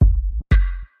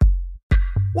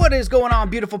What is going on,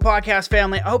 beautiful podcast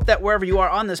family? I hope that wherever you are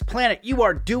on this planet, you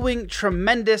are doing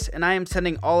tremendous, and I am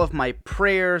sending all of my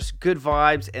prayers, good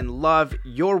vibes, and love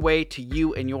your way to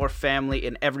you and your family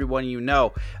and everyone you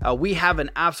know. We have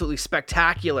an absolutely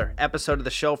spectacular episode of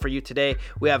the show for you today.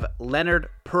 We have Leonard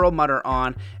Perlmutter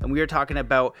on, and we are talking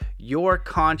about your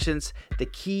conscience, the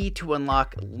key to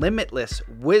unlock limitless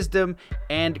wisdom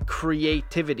and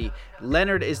creativity.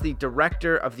 Leonard is the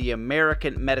director of the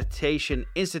American Meditation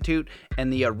Institute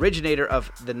and the originator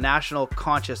of the National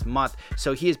Conscious Month.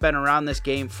 So he has been around this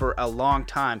game for a long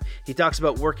time. He talks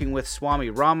about working with Swami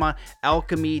Rama,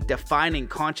 alchemy, defining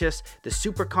conscious, the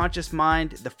superconscious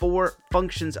mind, the four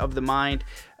functions of the mind,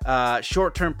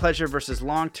 short-term pleasure versus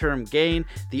long-term gain,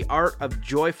 the art of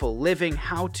joyful living,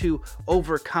 how to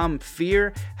overcome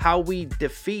fear, how we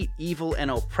defeat evil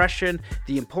and oppression,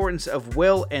 the importance of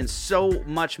will, and so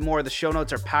much more. The show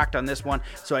notes are packed on this one,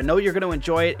 so I know you're going to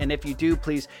enjoy it, and if you do,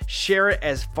 please share it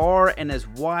as far and as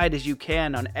wide as you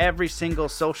can on every single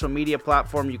social media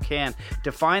platform you can.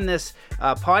 To find this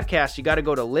podcast, you got to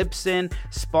go to Libsyn,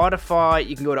 Spotify,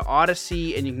 you can go to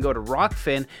Odyssey, and you can go to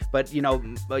Rockfin, but you know,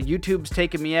 YouTube's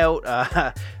taking me out,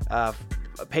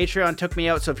 Patreon took me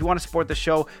out, so if you want to support the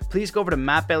show, please go over to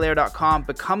mattbelair.com,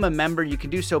 become a member. You can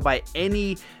do so by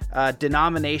any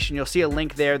denomination. You'll see a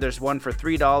link there. There's one for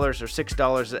 $3 or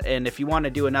 $6, and if you want to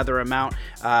do another amount,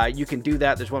 you can do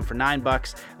that. There's one for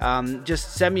 $9.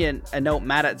 Just send me a note,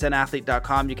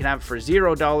 matt@zenathlete.com. You can have it for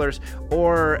 $0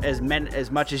 or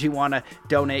as much as you want to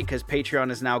donate, because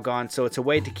Patreon is now gone. So it's a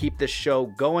way to keep this show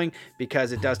going,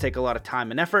 because it does take a lot of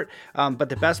time and effort. But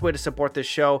the best way to support this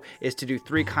show is to do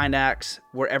 3 kind acts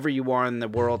wherever you are in the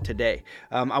world today.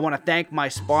 I want to thank my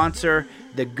sponsor,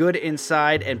 The Good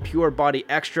Inside and Pure Body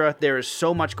Extra. There is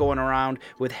so much going around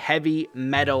with heavy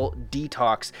metal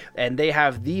detox, and they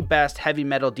have the best heavy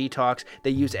metal detox.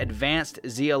 They use advanced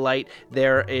zeolite.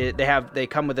 They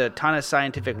come with a ton of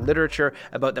scientific literature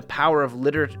about the power of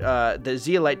the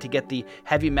zeolite to get the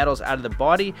heavy metals out of the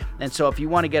body. And so if you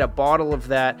want to get a bottle of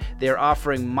that, they're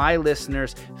offering my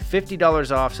listeners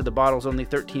 $50 off. So the bottle's only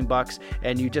 $13,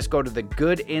 and you just go to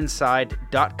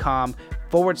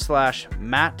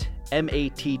thegoodinside.com/Matt,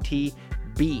 MATTB,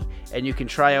 and you can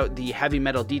try out the heavy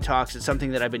metal detox. It's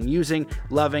something that I've been using,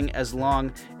 loving, as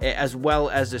well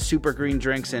as the super green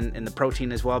drinks and the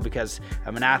protein as well, because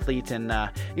I'm an athlete. And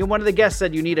one of the guests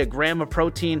said you need 1 gram of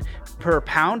protein per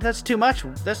pound. That's too much,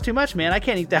 man. I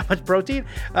can't eat that much protein.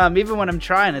 Even when I'm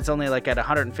trying, it's only like at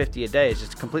 150 a day. It's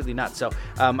just completely nuts. So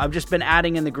I've just been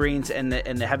adding in the greens and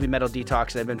the heavy metal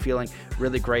detox, and I've been feeling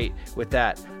really great with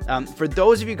that. For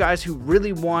those of you guys who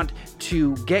really want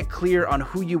to get clear on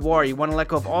who you are, you want to let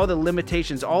go of all the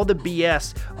limitations, all the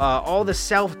BS, all the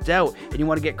self-doubt, and you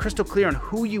want to get crystal clear on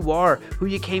who you are, who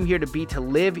you came here to be, to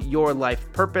live your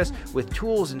life purpose with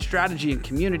tools and strategy and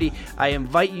community, I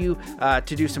invite you to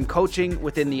do some coaching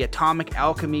within the Atomic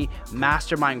Alchemy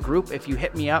Mastermind group. If you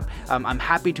hit me up, I'm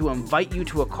happy to invite you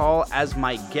to a call as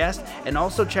my guest, and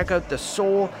also check out the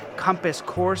Soul Compass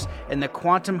course and the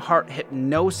Quantum Heart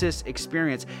Hypnosis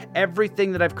experience.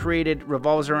 Everything that I've created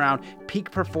revolves around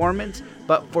peak performance,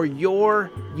 but for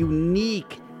your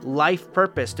unique life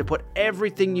purpose, to put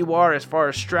everything you are as far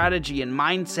as strategy and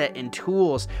mindset and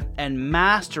tools and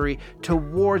mastery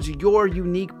towards your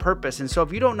unique purpose. And so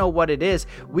if you don't know what it is,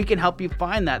 we can help you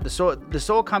find that. The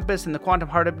Soul Compass and the Quantum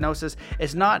Heart Hypnosis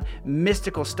is not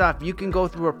mystical stuff. You can go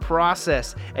through a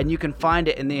process and you can find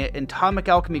it. And the Atomic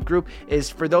Alchemy group is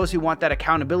for those who want that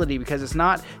accountability, because it's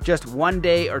not just 1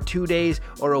 day or 2 days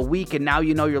or a week and now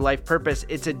you know your life purpose.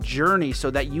 It's a journey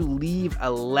so that you leave a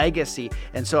legacy.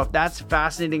 And so if that's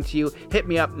fascinating to you, hit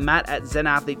me up,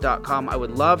 matt@zenathlete.com. I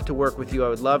would love to work with you. I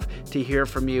would love to hear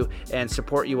from you and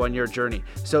support you on your journey.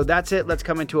 So that's it. Let's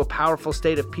come into a powerful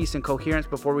state of peace and coherence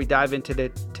before we dive into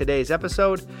today's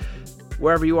episode.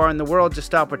 Wherever you are in the world, just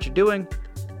stop what you're doing.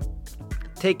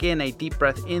 Take in a deep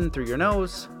breath in through your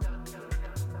nose.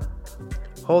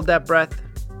 Hold that breath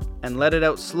and let it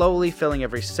out slowly, filling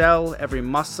every cell, every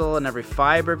muscle, and every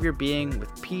fiber of your being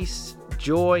with peace,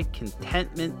 joy,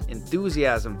 contentment,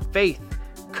 enthusiasm, faith,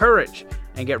 courage,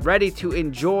 and get ready to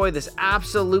enjoy this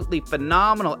absolutely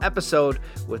phenomenal episode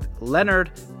with Leonard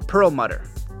Perlmutter.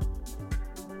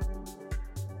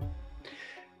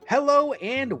 Hello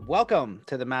and welcome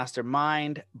to the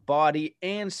Mastermind, Body,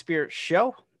 and Spirit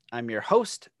Show. I'm your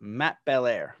host, Matt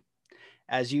Belair.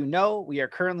 As you know, we are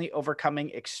currently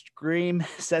overcoming extreme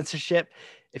censorship.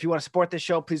 If you want to support this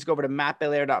show, please go over to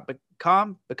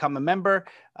mattbelair.com, become a member.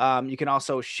 You can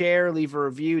also share, leave a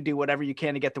review, do whatever you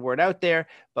can to get the word out there.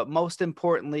 But most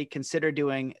importantly, consider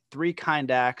doing 3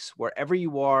 kind acts wherever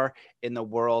you are in the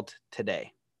world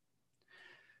today.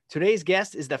 Today's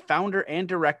guest is the founder and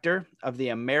director of the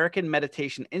American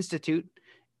Meditation Institute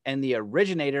and the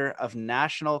originator of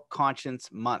National Conscience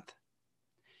Month.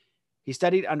 He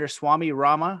studied under Swami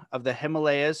Rama of the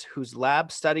Himalayas, whose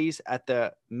lab studies at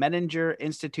the Menninger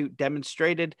Institute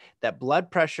demonstrated that blood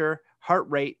pressure, heart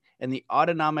rate, and the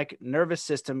autonomic nervous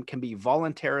system can be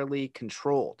voluntarily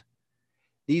controlled.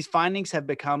 These findings have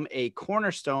become a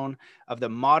cornerstone of the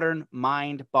modern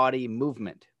mind-body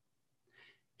movement.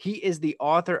 He is the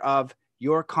author of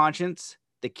Your Conscience,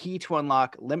 the Key to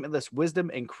Unlock Limitless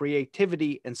Wisdom and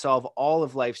Creativity and Solve All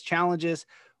of Life's Challenges.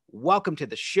 Welcome to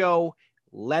the show,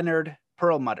 Leonard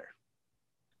Perlmutter.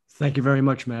 Thank you very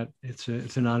much, Matt. It's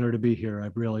an honor to be here.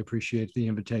 I really appreciate the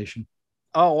invitation.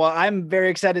 Oh, well, I'm very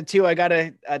excited too. I got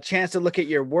a chance to look at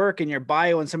your work and your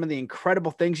bio and some of the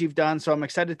incredible things you've done. So I'm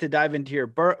excited to dive into your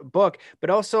book, but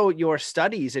also your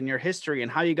studies and your history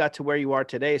and how you got to where you are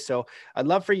today. So I'd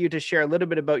love for you to share a little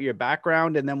bit about your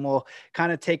background, and then we'll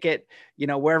kind of take it,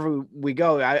 wherever we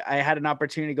go. I had an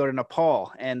opportunity to go to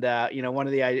Nepal, and, one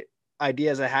of the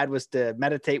ideas I had was to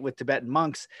meditate with Tibetan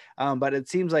monks. But it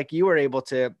seems like you were able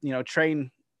to,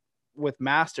 train with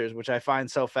masters, which I find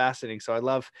so fascinating. So I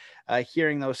love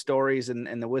hearing those stories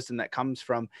and the wisdom that comes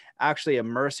from actually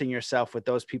immersing yourself with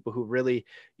those people who really,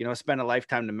 spend a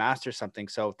lifetime to master something.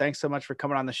 So thanks so much for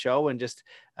coming on the show, and just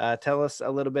tell us a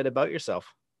little bit about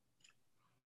yourself.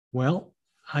 Well,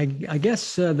 I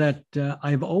guess that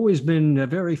I've always been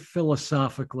very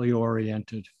philosophically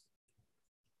oriented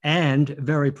and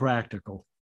very practical.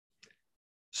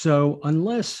 So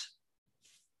unless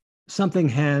something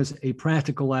has a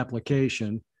practical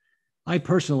application, I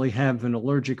personally have an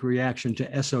allergic reaction to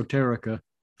esoterica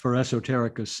for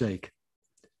esoterica's sake.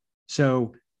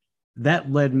 So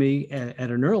that led me at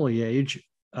an early age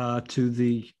to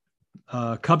the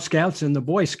Cub Scouts and the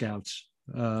Boy Scouts.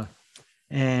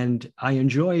 And I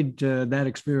enjoyed that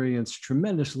experience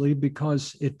tremendously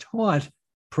because it taught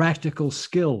practical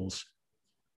skills,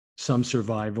 some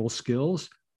survival skills.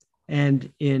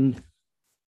 And in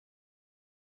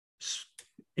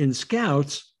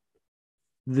Scouts,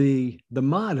 the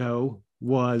motto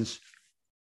was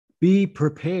be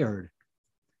prepared.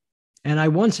 And I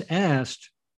once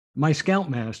asked my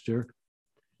Scoutmaster,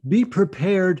 be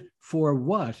prepared for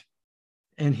what?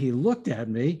 And he looked at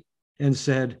me and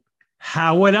said,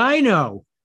 how would I know?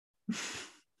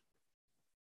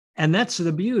 And that's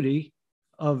the beauty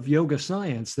of yoga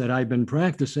science that I've been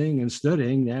practicing and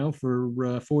studying now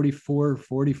for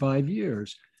 45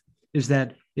 years, is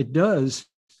that it does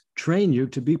train you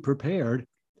to be prepared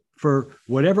for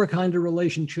whatever kind of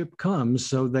relationship comes,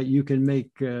 so that you can make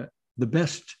the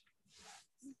best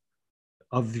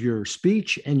of your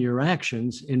speech and your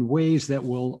actions in ways that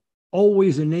will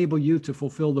always enable you to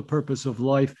fulfill the purpose of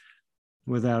life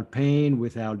without pain,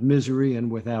 without misery,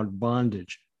 and without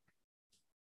bondage.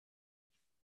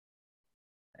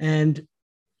 And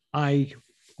I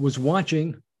was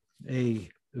watching a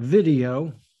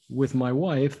video with my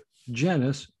wife,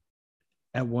 Janice,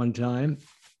 at one time,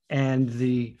 and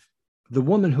the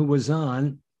woman who was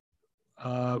on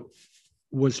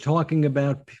was talking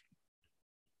about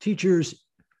teachers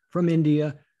from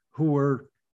India who were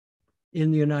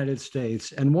in the United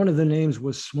States, and one of the names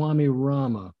was Swami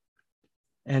Rama,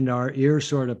 and our ears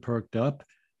sort of perked up.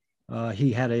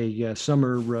 He had a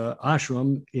summer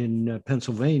ashram in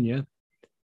Pennsylvania,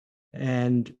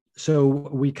 and so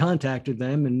we contacted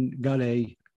them and got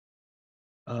a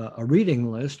reading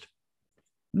list.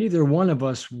 Neither one of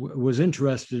us was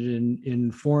interested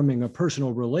in forming a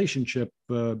personal relationship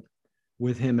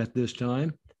with him at this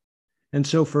time. And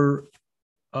so for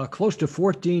close to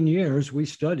 14 years, we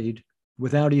studied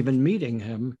without even meeting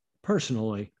him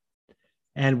personally.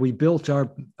 And we built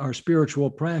our spiritual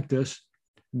practice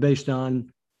based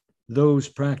on those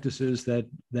practices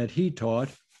that he taught.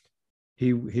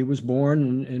 He was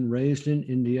born and raised in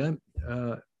India,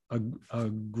 a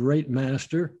great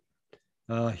master.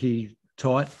 He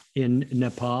taught in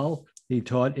Nepal. He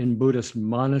taught in Buddhist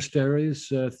monasteries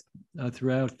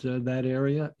throughout that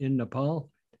area in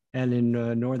Nepal and in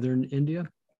northern India.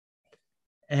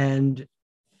 And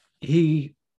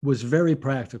he was very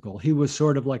practical. He was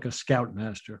sort of like a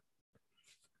scoutmaster.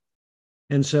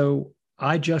 And so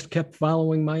I just kept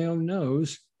following my own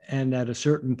nose. And at a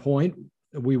certain point,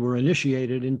 we were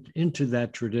initiated into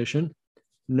that tradition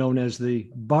known as the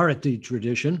Bharati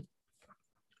tradition,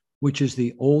 which is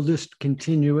the oldest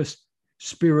continuous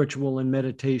spiritual and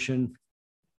meditation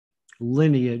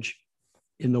lineage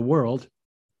in the world.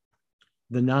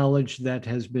 The knowledge that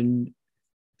has been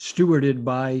stewarded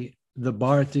by the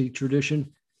Bharati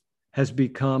tradition has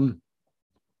become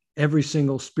every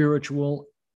single spiritual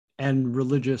and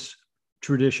religious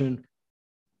tradition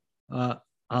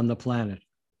on the planet.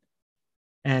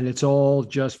 And it's all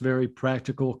just very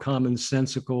practical,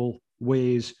 commonsensical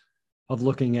ways of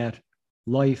looking at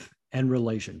life and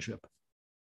relationship.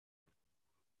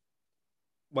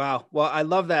 Wow. Well, I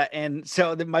love that. And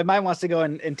so my mind wants to go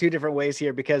in two different ways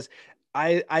here, because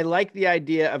I like the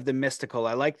idea of the mystical.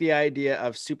 I like the idea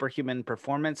of superhuman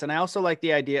performance. And I also like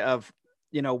the idea of,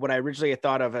 what I originally had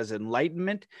thought of as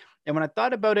enlightenment. And when I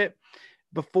thought about it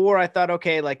before, I thought,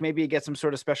 okay, like maybe you get some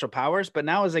sort of special powers. But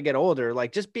now as I get older,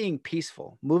 like just being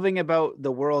peaceful, moving about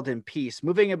the world in peace,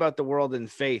 moving about the world in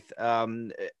faith,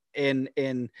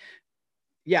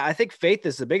 yeah, I think faith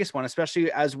is the biggest one,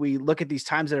 especially as we look at these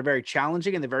times that are very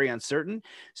challenging and they're very uncertain.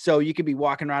 So you could be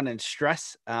walking around in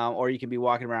stress, or you can be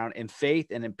walking around in faith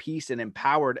and in peace and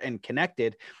empowered and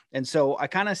connected. And so I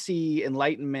kind of see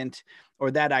enlightenment, or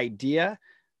that idea,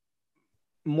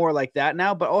 more like that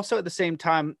now. But also at the same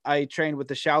time, I trained with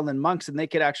the Shaolin monks, and they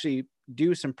could actually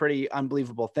do some pretty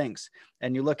unbelievable things.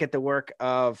 And you look at the work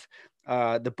of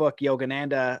the book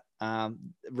Yogananda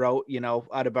wrote,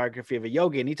 Autobiography of a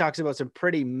Yogi, and he talks about some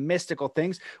pretty mystical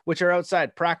things, which are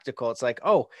outside practical. It's like,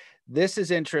 oh, this is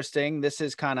interesting. This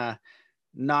is kind of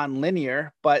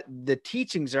non-linear, but the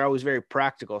teachings are always very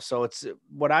practical. So it's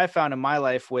what I found in my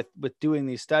life with doing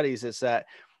these studies is that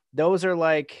those are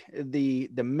like the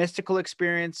mystical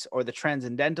experience, or the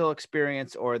transcendental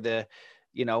experience, or the,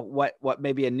 what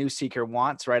maybe a new seeker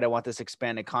wants, right? I want this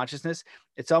expanded consciousness.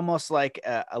 It's almost like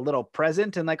a little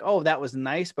present, and like, oh, that was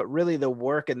nice. But really the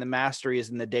work and the mastery is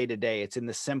in the day-to-day. It's in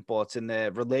the simple, it's in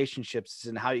the relationships, it's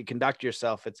in how you conduct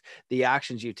yourself. It's the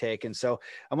actions you take. And so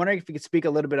I'm wondering if you could speak a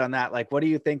little bit on that. Like, what do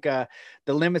you think the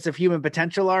limits of human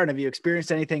potential are? And have you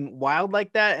experienced anything wild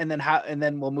like that? And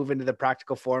then we'll move into the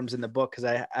practical forms in the book. Cause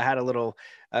I had a little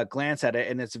glance at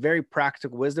it, and it's very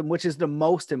practical wisdom, which is the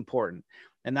most important.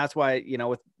 And that's why,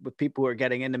 with people who are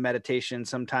getting into meditation,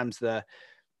 sometimes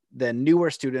the newer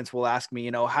students will ask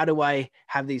me, how do I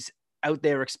have these out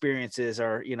there experiences,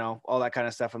 or, all that kind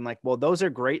of stuff. I'm like, well, those are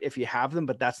great if you have them,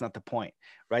 but that's not the point,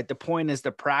 right? The point is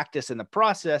the practice and the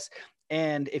process.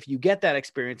 And if you get that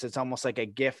experience, it's almost like a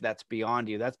gift that's beyond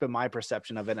you. That's been my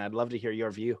perception of it. And I'd love to hear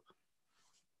your view.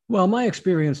 Well, my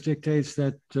experience dictates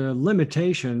that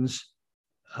limitations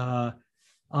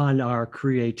on our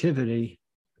creativity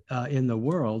in the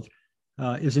world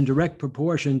is in direct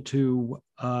proportion to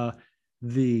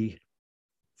the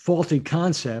faulty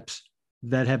concepts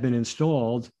that have been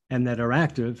installed and that are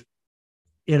active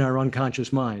in our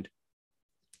unconscious mind.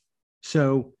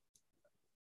 So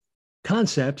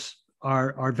concepts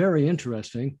are very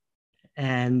interesting,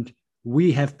 and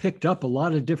we have picked up a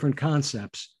lot of different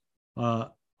concepts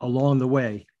along the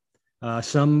way.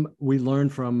 Some we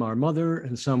learned from our mother,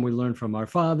 and some we learned from our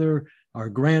father, our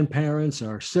grandparents,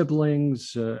 our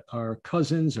siblings, our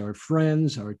cousins, our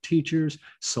friends, our teachers,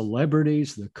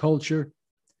 celebrities, the culture.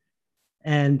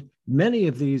 And many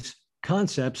of these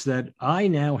concepts that I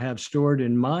now have stored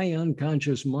in my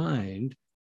unconscious mind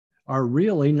are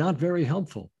really not very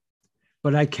helpful.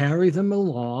 But I carry them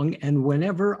along, and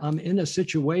whenever I'm in a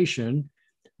situation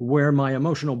where my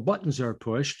emotional buttons are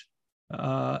pushed,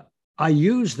 I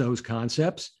use those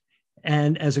concepts,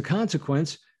 and as a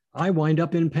consequence, I wind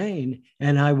up in pain,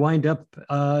 and I wind up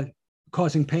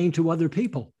causing pain to other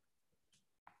people.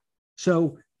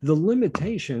 So the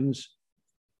limitations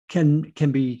can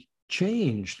be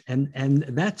changed, and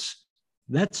that's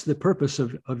the purpose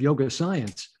of yoga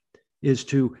science, is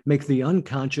to make the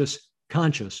unconscious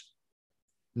conscious.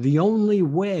 The only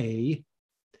way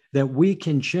that we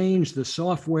can change the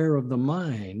software of the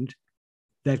mind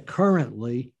that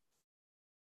currently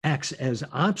acts as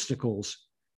obstacles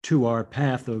to our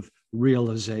path of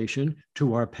realization,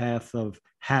 to our path of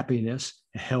happiness,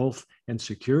 health, and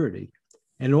security.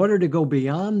 In order to go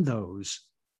beyond those,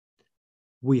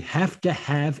 we have to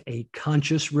have a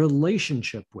conscious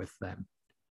relationship with them.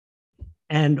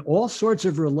 And all sorts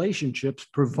of relationships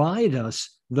provide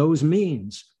us those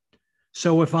means.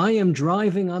 So if I am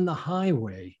driving on the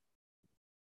highway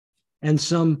and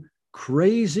some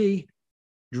crazy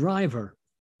driver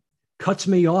cuts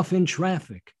me off in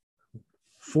traffic,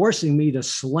 forcing me to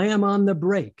slam on the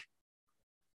brake,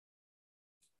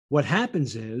 what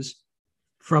happens is,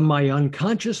 from my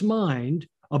unconscious mind,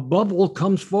 a bubble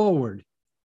comes forward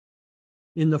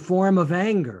in the form of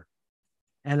anger.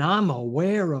 And I'm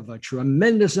aware of a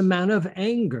tremendous amount of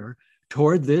anger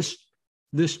toward this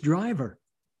driver.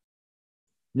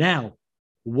 Now,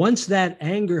 once that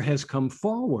anger has come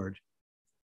forward,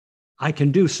 I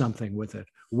can do something with it.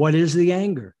 What is the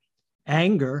anger?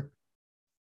 Anger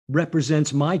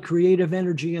represents my creative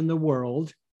energy in the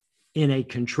world in a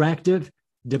contractive,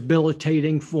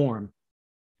 debilitating form.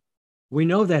 We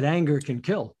know that anger can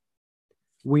kill.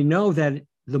 we know that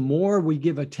the more we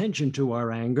give attention to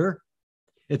our anger,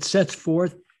 it sets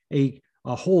forth a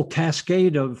whole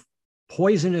cascade of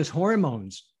poisonous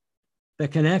hormones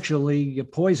that can actually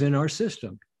poison our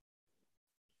system.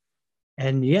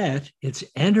 And yet it's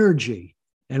energy.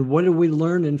 And what did we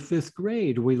learn in fifth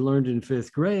grade? We learned in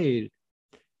fifth grade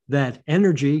that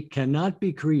energy cannot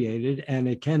be created and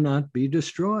it cannot be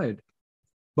destroyed.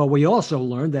 But we also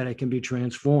learned that it can be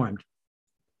transformed.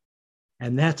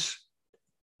 And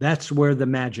that's where the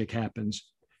magic happens.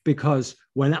 Because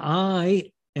when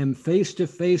I am face to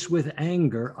face with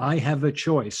anger, I have a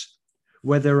choice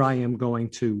whether I am going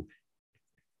to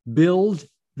build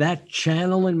that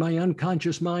channel in my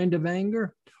unconscious mind of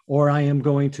anger, or I am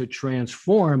going to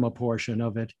transform a portion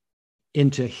of it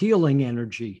into healing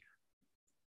energy,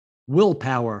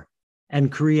 willpower,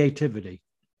 and creativity.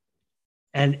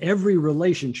 And every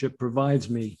relationship provides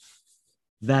me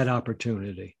that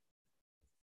opportunity.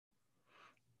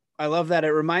 I love that.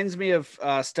 It reminds me of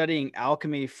studying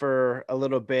alchemy for a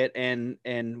little bit. And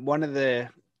one of the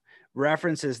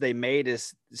references they made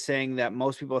is saying that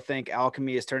most people think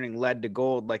alchemy is turning lead to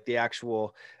gold, like the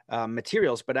actual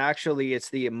materials, but actually it's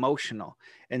the emotional.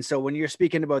 And so when you're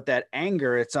speaking about that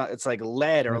anger, it's like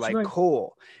lead or like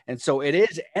coal. And so it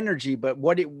is energy, but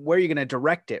where are you going to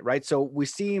direct it? Right. So we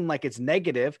seem like it's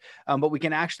negative, but we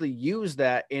can actually use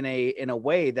that in a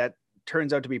way that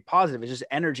turns out to be positive. It's just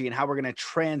energy and how we're going to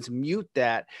transmute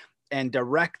that and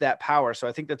direct that power. So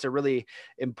I think that's a really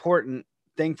important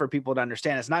thing for people to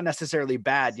understand. It's not necessarily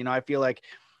bad. You know, I feel like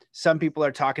some people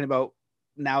are talking about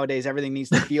nowadays, everything needs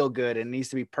to feel good and needs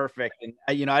to be perfect. And,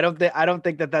 you know, I don't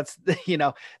think that that's, you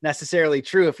know, necessarily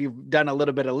true. If you've done a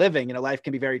little bit of living, you know, life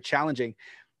can be very challenging.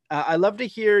 I love to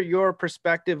hear your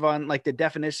perspective on like the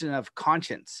definition of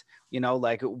conscience, you know,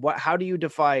 like how do you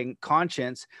define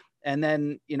conscience? And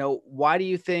then, you know, why do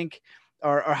you think,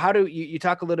 or how do you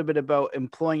talk a little bit about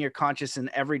employing your conscience in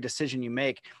every decision you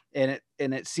make? And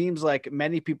it seems like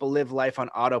many people live life on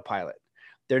autopilot.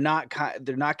 They're not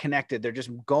connected. They're just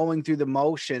going through the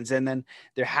motions, and then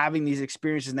they're having these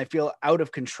experiences and they feel out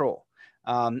of control,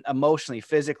 emotionally,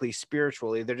 physically,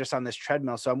 spiritually. They're just on this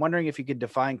treadmill. So I'm wondering if you could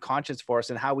define conscience for us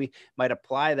and how we might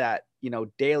apply that, you know,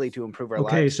 daily to improve our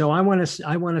lives. Okay. So I want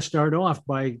to start off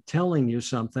by telling you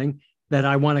something that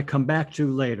I want to come back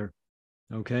to later.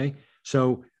 Okay.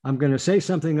 So I'm going to say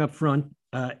something up front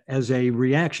as a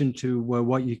reaction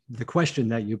to the question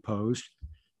that you posed,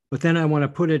 but then I want to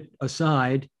put it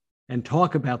aside and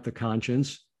talk about the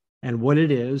conscience and what it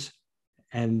is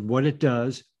and what it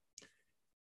does.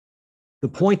 The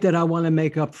point that I want to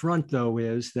make up front, though,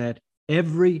 is that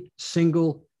every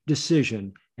single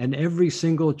decision and every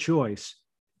single choice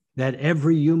that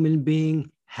every human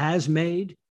being has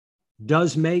made,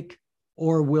 does make,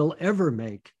 or will ever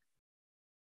make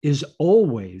is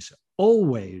always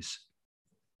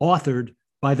authored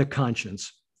by the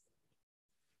conscience.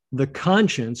 The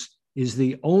conscience is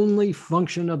the only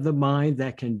function of the mind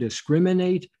that can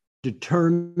discriminate,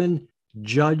 determine,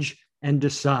 judge, and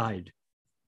decide.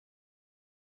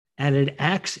 And it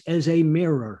acts as a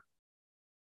mirror.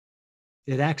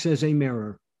 It acts as a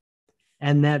mirror.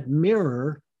 And that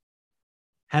mirror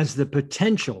has the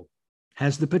potential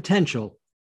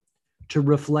to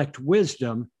reflect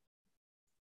wisdom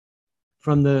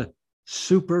from the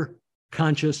super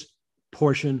conscious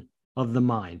portion of the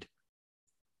mind.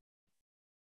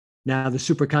 Now, the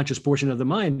superconscious portion of the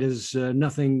mind is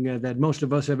nothing that most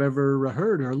of us have ever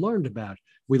heard or learned about.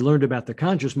 We learned about the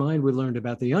conscious mind, we learned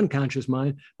about the unconscious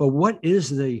mind, but what is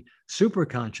the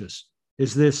superconscious?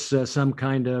 Is this some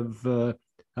kind of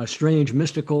a strange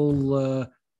mystical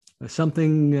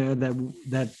something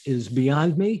that is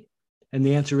beyond me? And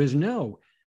the answer is no.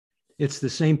 It's the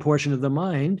same portion of the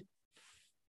mind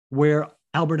where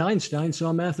Albert Einstein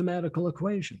saw mathematical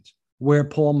equations, where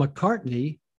Paul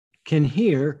McCartney can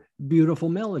hear beautiful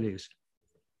melodies.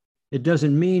 It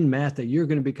doesn't mean, Matt, that you're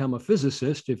going to become a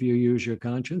physicist if you use your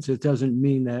conscience. It doesn't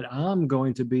mean that I'm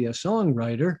going to be a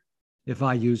songwriter if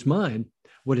I use mine.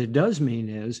 What it does mean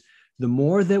is the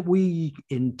more that we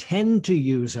intend to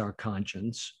use our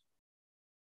conscience,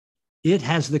 it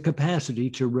has the capacity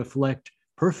to reflect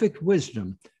perfect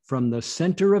wisdom from the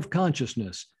center of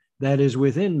consciousness that is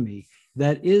within me,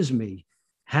 that is me,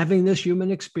 having this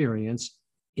human experience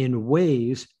in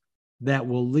ways that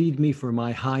will lead me for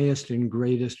my highest and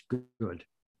greatest good.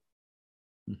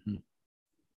 Mm-hmm.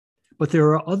 But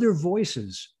there are other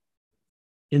voices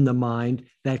in the mind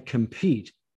that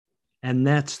compete, and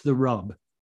that's the rub.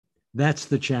 That's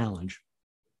the challenge.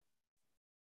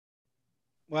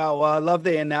 Wow, well, I love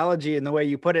the analogy and the way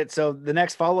you put it. So the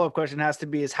next follow-up question has to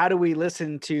be is how do we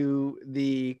listen to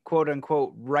the quote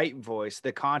unquote right voice,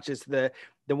 the conscious, the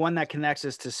one that connects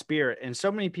us to spirit? And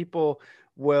so many people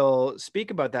will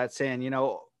speak about that saying,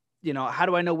 how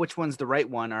do I know which one's the right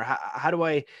one? Or how do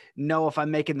I know if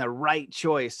I'm making the right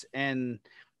choice? And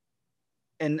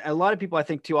a lot of people I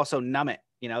think too also numb it.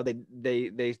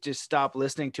 They just stop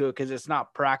listening to it because it's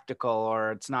not practical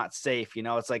or it's not safe.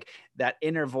 It's like that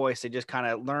inner voice. They just kind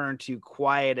of learn to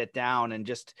quiet it down and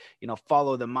just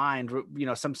follow the mind.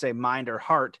 Some say mind or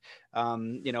heart,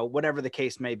 whatever the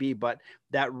case may be. But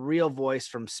that real voice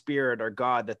from spirit or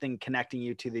God, the thing connecting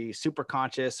you to the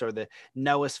superconscious or the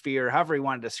noosphere, however you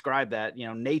want to describe that,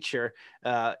 nature,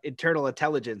 internal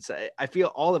intelligence. I feel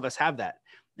all of us have that.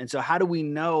 And so how do we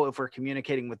know if we're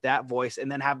communicating with that voice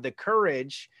and then have the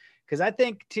courage? Because I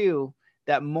think too,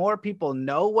 that more people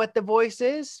know what the voice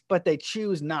is, but they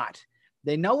choose not.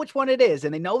 They know which one it is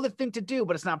and they know the thing to do,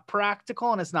 but it's not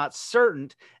practical and it's not certain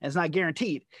and it's not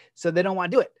guaranteed. So they don't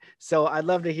want to do it. So I'd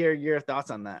love to hear your thoughts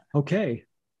on that. Okay.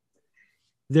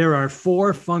 There are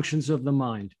 4 functions of the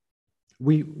mind.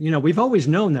 We've always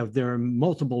known that there are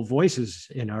multiple voices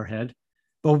in our head,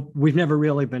 but we've never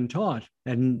really been taught,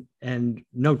 and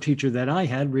no teacher that I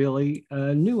had really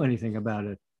knew anything about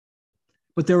it.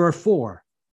 But there are 4.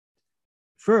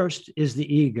 First is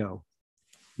the ego.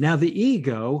 Now, the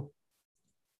ego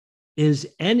is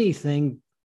anything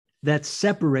that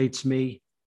separates me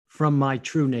from my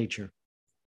true nature.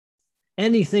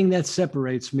 Anything that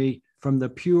separates me from the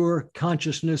pure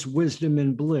consciousness, wisdom,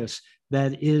 and bliss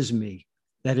that is me,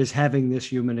 that is having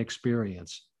this human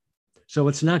experience. So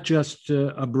it's not just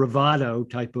a bravado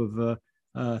type of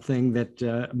thing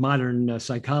that modern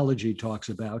psychology talks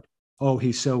about. Oh,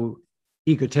 he's so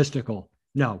egotistical.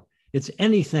 No, it's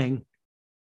anything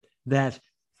that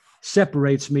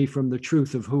separates me from the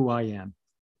truth of who I am.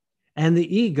 And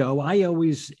the ego, I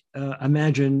always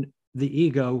imagine the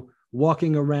ego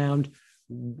walking around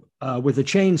with a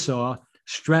chainsaw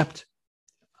strapped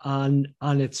on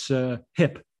its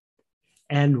hip.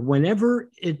 And whenever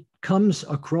it comes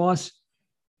across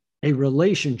a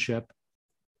relationship,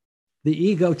 the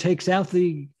ego takes out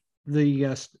the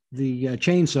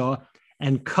chainsaw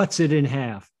and cuts it in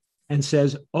half and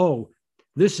says, "Oh,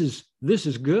 this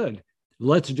is good.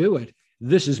 Let's do it.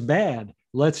 This is bad.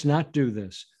 Let's not do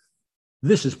this.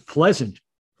 This is pleasant.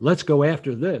 Let's go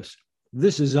after this.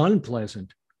 This is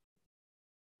unpleasant.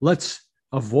 Let's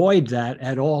avoid that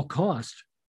at all costs."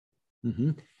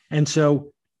 Mm-hmm. And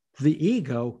so the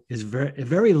ego is very,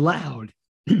 very loud,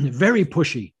 very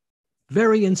pushy,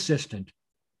 very insistent,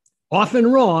 often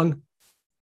wrong,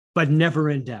 but never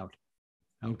in doubt.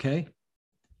 Okay?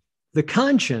 The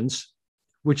conscience,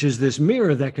 which is this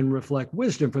mirror that can reflect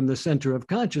wisdom from the center of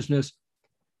consciousness,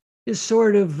 is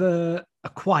sort of a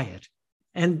quiet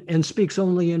and speaks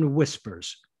only in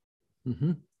whispers.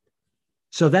 Mm-hmm.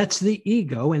 So that's the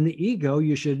ego. And the ego,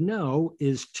 you should know,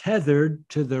 is tethered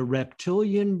to the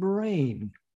reptilian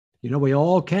brain. We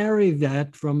all carry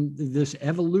that from this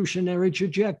evolutionary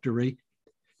trajectory,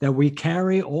 that we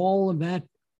carry all of that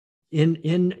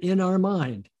in our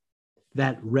mind.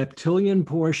 That reptilian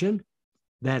portion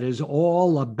that is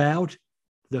all about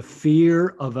the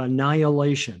fear of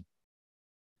annihilation.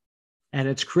 And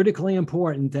it's critically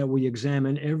important that we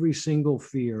examine every single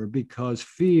fear, because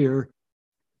fear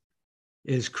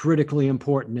is critically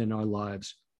important in our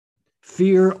lives.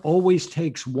 Fear always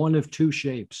takes one of 2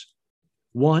 shapes.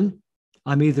 One,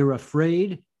 I'm either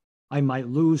afraid I might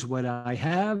lose what I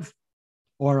have,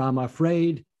 or I'm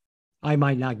afraid I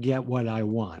might not get what I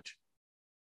want.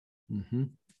 Mm-hmm.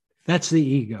 That's the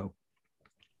ego.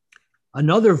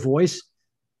 Another voice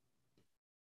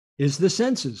is the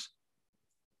senses.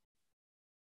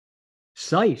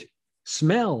 Sight,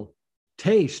 smell,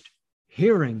 taste,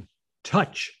 hearing,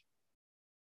 touch.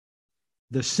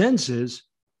 The senses,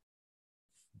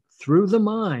 through the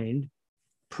mind,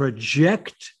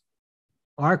 project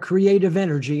our creative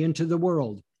energy into the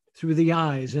world through the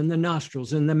eyes and the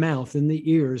nostrils and the mouth and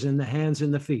the ears and the hands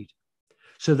and the feet,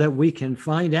 so that we can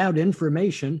find out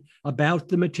information about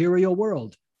the material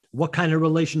world. What kind of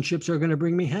relationships are going to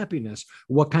bring me happiness?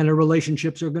 What kind of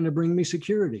relationships are going to bring me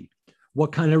security?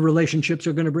 What kind of relationships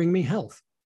are going to bring me health?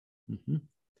 Mm-hmm.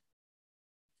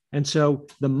 And so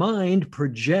the mind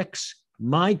projects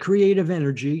my creative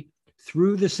energy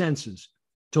through the senses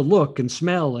to look and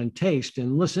smell and taste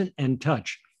and listen and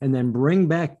touch, and then bring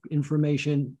back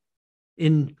information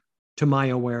into my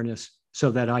awareness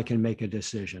so that I can make a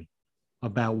decision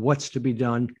about what's to be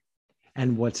done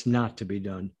and what's not to be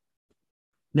done.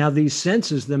 Now, these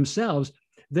senses themselves,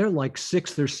 they're like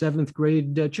 6th or 7th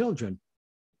grade children,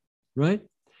 right?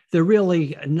 they're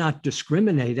really not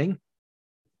discriminating.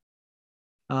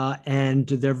 And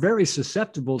they're very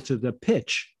susceptible to the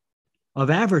pitch of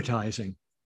advertising.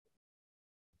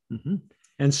 Mm-hmm.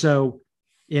 And so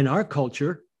in our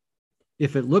culture,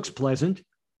 if it looks pleasant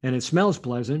and it smells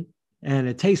pleasant and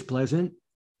it tastes pleasant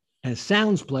and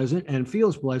sounds pleasant and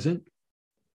feels pleasant,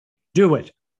 do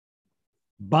it,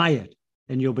 buy it,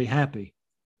 and you'll be happy.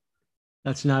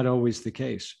 That's not always the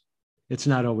case. It's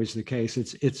not always the case.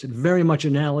 It's very much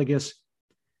analogous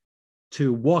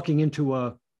to walking into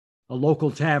a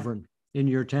local tavern in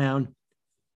your town,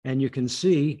 and you can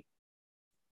see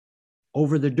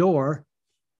over the door,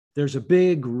 there's a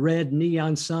big red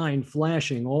neon sign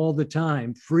flashing all the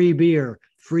time. Free beer,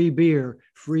 free beer,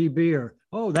 free beer.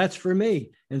 Oh, that's for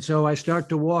me. And so I start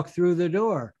to walk through the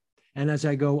door. And as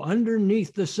I go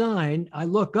underneath the sign, I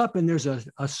look up and there's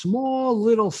a small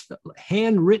little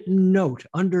handwritten note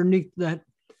underneath that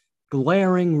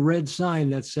glaring red sign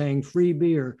that's saying free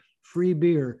beer, free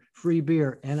beer, free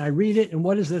beer. And I read it. And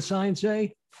what does the sign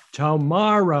say?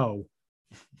 Tomorrow.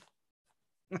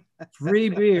 Free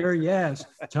beer, yes,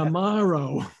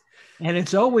 tomorrow. And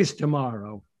it's always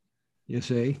tomorrow, you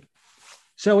see.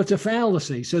 So it's a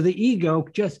fallacy. So the ego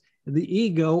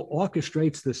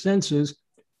orchestrates the senses,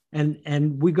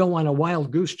 and we go on a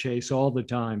wild goose chase all the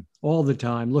time,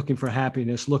 looking for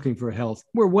happiness, looking for health.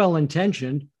 We're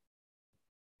well-intentioned,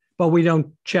 but we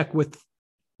don't check with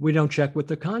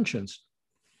the conscience.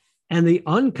 And the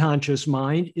unconscious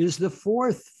mind is the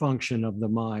fourth function of the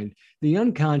mind. The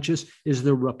unconscious is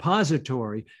the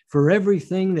repository for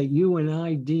everything that you and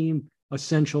I deem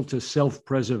essential to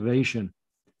self-preservation.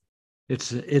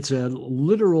 It's a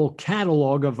literal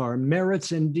catalog of our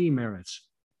merits and demerits,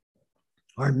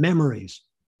 our memories,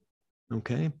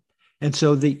 okay? And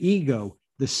so the ego,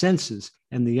 the senses,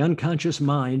 and the unconscious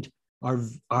mind are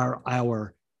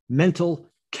our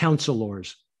mental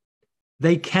counselors.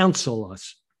 They counsel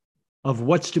us of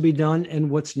what's to be done and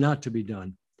what's not to be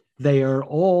done. They are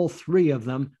all three of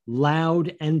them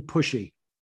loud and pushy.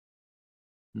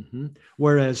 Mm-hmm.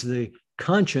 Whereas the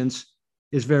conscience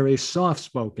is very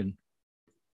soft-spoken.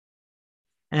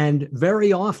 And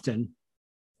very often,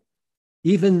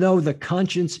 even though the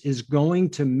conscience is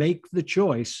going to make the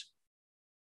choice,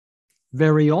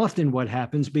 very often what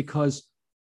happens, because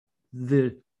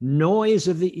the noise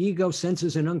of the ego,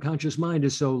 senses, and unconscious mind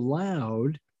is so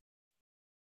loud,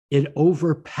 it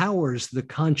overpowers the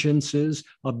conscience's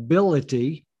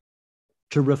ability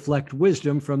to reflect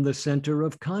wisdom from the center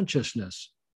of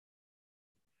consciousness.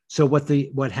 So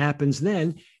what happens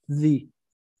then, the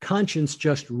conscience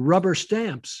just rubber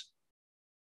stamps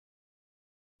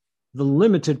the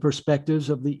limited perspectives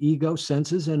of the ego,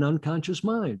 senses, and unconscious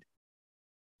mind.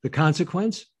 The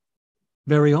consequence,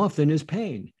 very often, is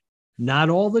pain. Not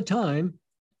all the time.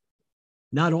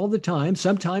 Not all the time.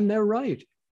 Sometimes they're right.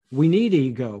 We need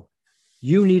ego.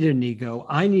 You need an ego.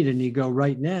 I need an ego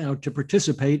right now to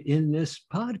participate in this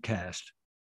podcast.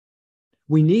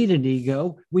 We need an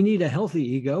ego. We need a healthy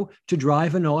ego to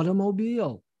drive an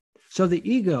automobile. So the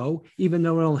ego, even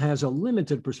though it has a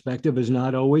limited perspective, is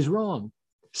not always wrong.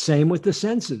 Same with the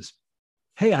senses.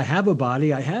 Hey, I have a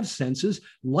body. I have senses.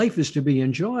 Life is to be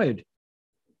enjoyed.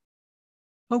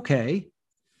 Okay.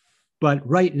 But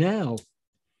right now,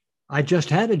 I just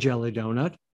had a jelly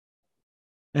donut,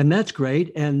 and that's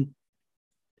great. And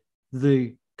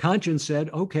the conscience said,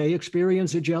 okay,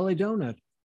 experience a jelly donut.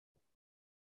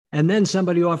 And then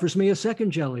somebody offers me a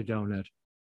second jelly donut.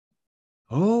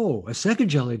 Oh, a second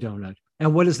jelly donut.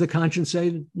 And what does the conscience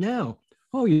say now?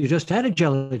 Oh, you just had a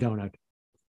jelly donut.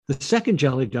 The second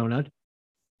jelly donut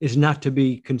is not to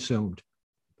be consumed.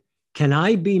 Can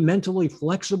I be mentally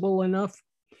flexible enough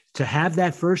to have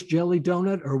that first jelly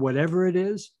donut or whatever it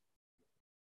is,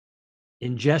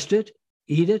 ingest it,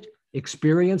 eat it,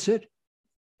 experience it,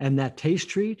 and that taste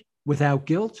treat without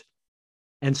guilt,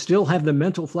 and still have the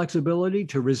mental flexibility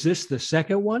to resist the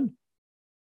second one?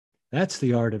 That's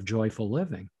the art of joyful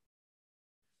living.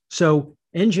 So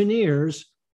engineers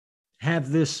have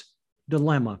this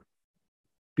dilemma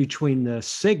between the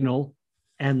signal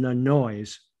and the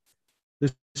noise.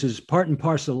 This is part and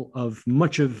parcel of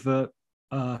much of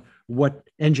what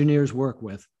engineers work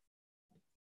with.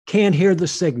 Can't hear the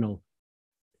signal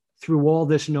through all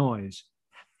this noise.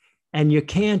 And you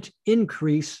can't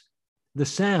increase the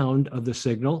sound of the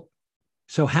signal.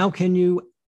 So how can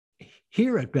you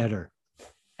hear it better?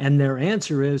 And their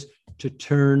answer is to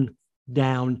turn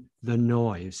down the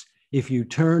noise. If you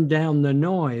turn down the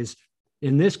noise,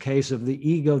 in this case of the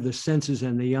ego, the senses,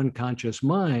 and the unconscious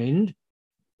mind,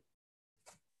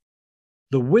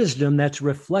 the wisdom that's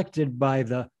reflected by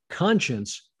the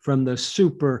conscience from the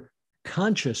super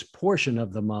conscious portion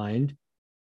of the mind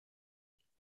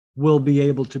will be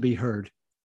able to be heard.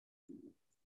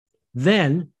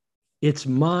 Then it's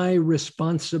my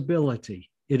responsibility.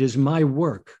 It is my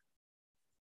work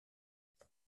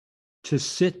to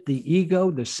sit the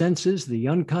ego, the senses, the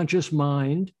unconscious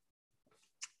mind,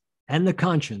 and the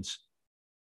conscience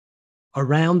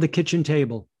around the kitchen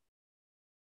table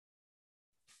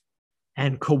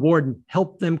and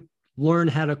help them learn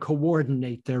how to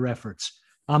coordinate their efforts.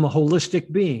 I'm a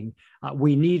holistic being.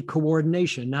 We need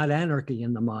coordination, not anarchy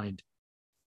in the mind,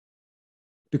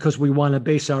 because we want to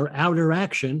base our outer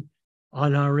action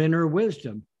on our inner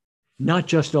wisdom, not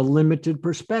just a limited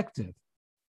perspective.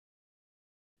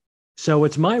 So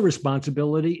it's my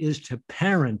responsibility is to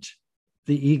parent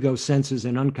the ego, senses,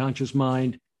 and unconscious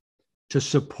mind to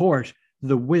support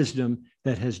the wisdom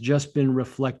that has just been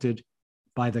reflected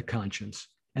by the conscience.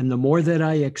 And the more that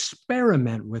I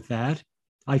experiment with that,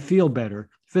 I feel better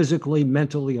physically,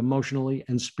 mentally, emotionally,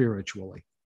 and spiritually.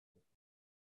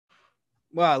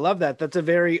 Well, I love that. That's a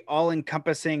very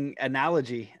all-encompassing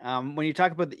analogy. When you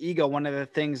talk about the ego, one of the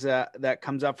things that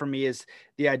comes up for me is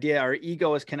the idea our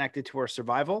ego is connected to our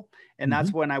survival. And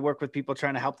that's when I work with people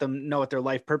trying to help them know what their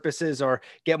life purpose is or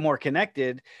get more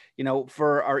connected. You know,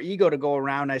 for our ego to go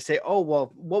around, I say, oh,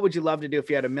 well, what would you love to do if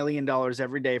you had $1 million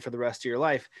every day for the rest of your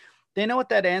life? They know what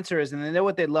that answer is and they know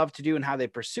what they'd love to do and how they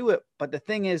pursue it. But the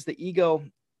thing is, the ego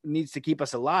needs to keep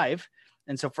us alive.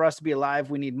 And so for us to be alive,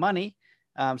 we need money.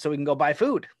 So we can go buy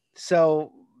food.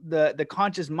 So the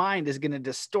conscious mind is going to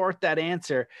distort that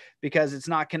answer because it's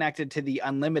not connected to the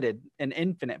unlimited and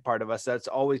infinite part of us that's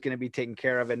always going to be taken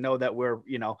care of and know that we're,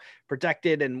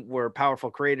 protected and we're powerful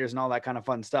creators and all that kind of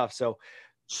fun stuff.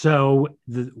 So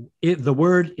the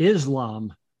word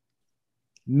Islam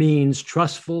means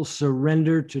trustful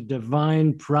surrender to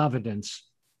divine providence.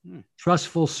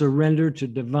 Trustful surrender to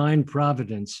divine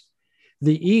providence.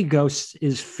 The ego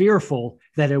is fearful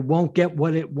that it won't get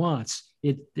what it wants.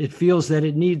 It feels that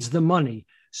it needs the money.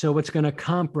 So it's going to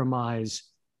compromise.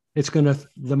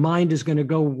 The mind is going to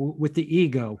go with the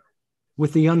ego,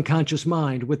 with the unconscious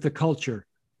mind, with the culture,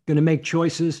 going to make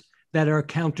choices that are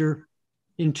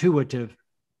counterintuitive,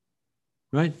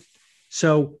 right?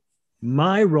 So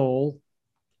my role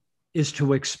is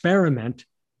to experiment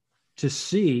to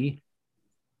see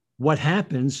what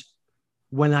happens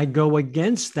when I go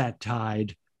against that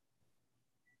tide.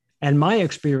 And my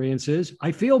experience is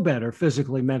I feel better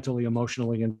physically, mentally,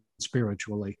 emotionally, and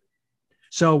spiritually.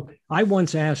 So I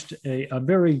once asked a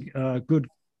very good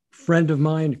friend of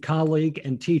mine, colleague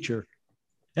and teacher,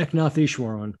 Eknath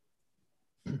Easwaran.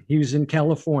 He was in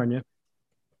California.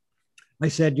 I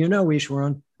said,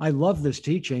 Easwaran, I love this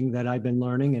teaching that I've been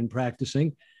learning and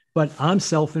practicing, but I'm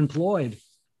self-employed.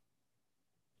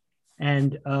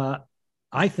 And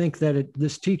I think that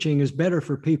this teaching is better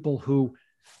for people who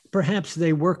perhaps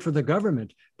they work for the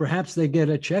government. Perhaps they get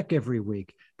a check every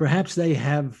week. Perhaps they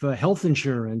have health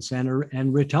insurance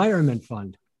and retirement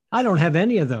fund. I don't have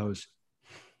any of those,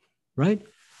 right?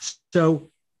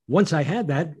 So once I had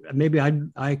that, maybe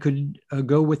I could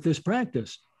go with this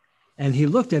practice. And he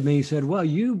looked at me, he said, well,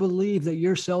 you believe that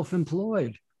you're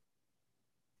self-employed.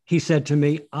 He said to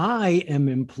me, I am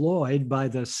employed by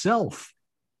the self.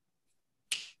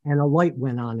 And a light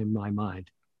went on in my mind.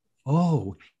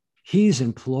 Oh, he's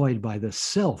employed by the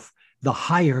self, the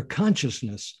higher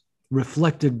consciousness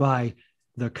reflected by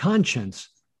the conscience.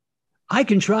 I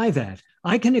can try that.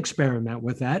 I can experiment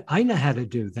with that. I know how to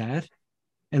do that.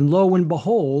 And lo and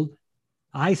behold,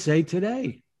 I say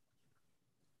today,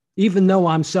 even though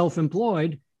I'm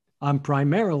self-employed, I'm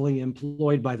primarily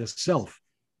employed by the self.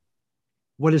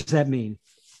 What does that mean?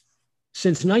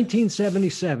 Since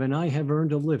 1977, I have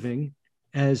earned a living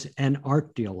as an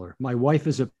art dealer. My wife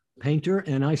is a painter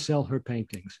and I sell her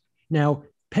paintings. Now,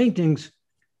 paintings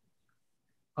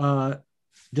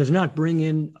does not bring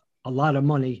in a lot of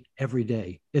money every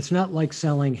day. It's not like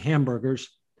selling hamburgers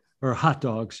or hot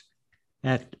dogs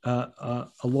at a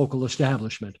local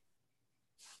establishment.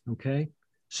 Okay.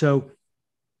 So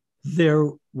there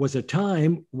was a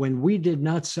time when we did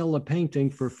not sell a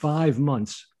painting for 5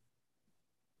 months.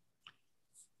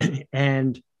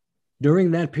 And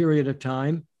during that period of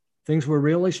time, things were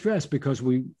really stressed because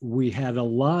we had a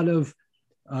lot of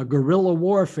guerrilla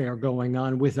warfare going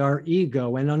on with our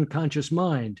ego and unconscious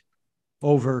mind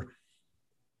over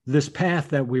this path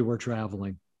that we were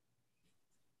traveling.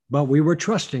 But we were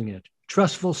trusting it,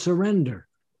 trustful surrender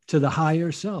to the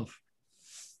higher self.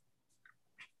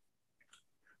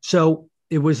 So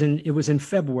it was in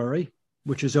February,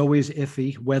 which is always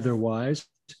iffy weather-wise,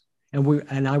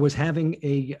 and I was having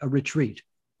a retreat.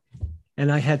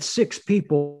 And I had 6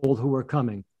 people who were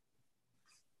coming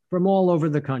from all over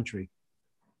the country.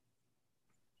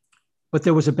 But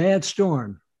there was a bad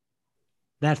storm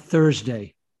that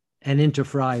Thursday and into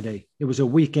Friday. It was a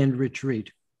weekend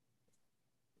retreat.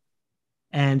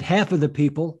 And half of the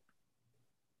people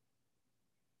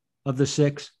of the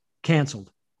 6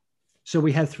 canceled. So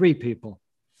we had 3 people.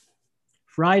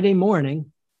 Friday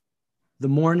morning, the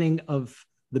morning of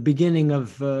the beginning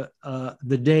of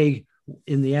the day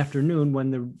in the afternoon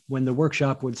when the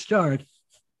workshop would start,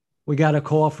 we got a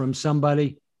call from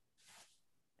somebody,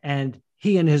 and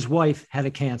he and his wife had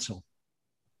to cancel.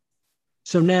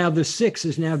 So now the 6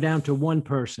 is now down to 1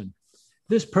 person.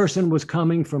 This person was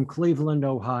coming from Cleveland,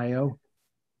 Ohio,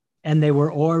 and they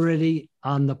were already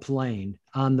on the plane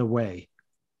on the way.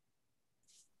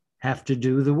 Have to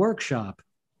do the workshop.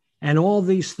 And all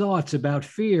these thoughts about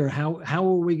fear, how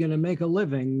are we going to make a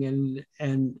living?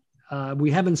 And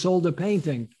we haven't sold a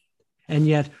painting. And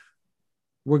yet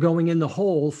we're going in the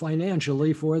hole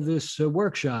financially for this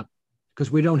workshop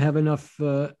because we don't have enough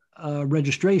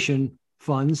registration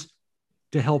funds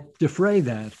to help defray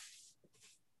that.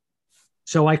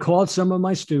 So I called some of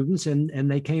my students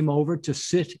and they came over to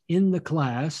sit in the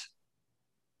class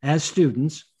as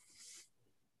students.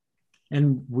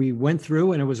 And we went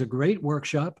through, and it was a great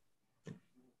workshop.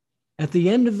 At the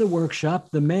end of the workshop,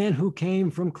 the man who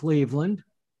came from Cleveland,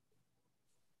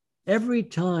 every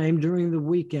time during the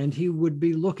weekend, he would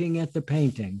be looking at the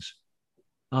paintings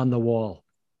on the wall.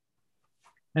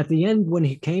 At the end, when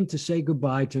he came to say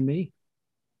goodbye to me,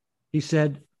 he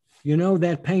said, "You know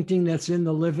that painting that's in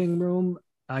the living room?"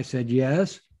 I said,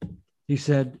 "Yes." He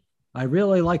said, "I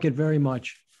really like it very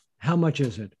much. How much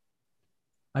is it?"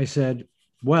 I said,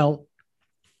 "Well,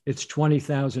 it's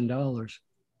 $20,000.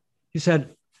 He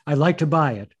said, "I'd like to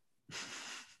buy it."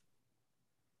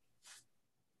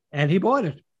 And he bought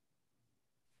it.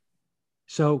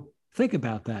 So think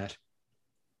about that.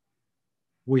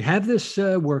 We have this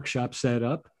workshop set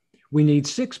up. We need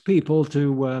 6 people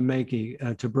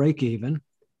to break even.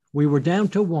 We were down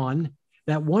to 1.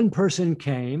 That 1 person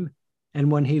came,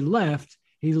 and when he left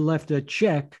a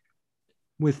check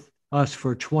with us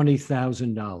for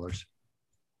 $20,000.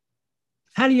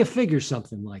 How do you figure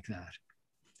something like that?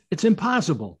 It's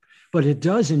impossible, but it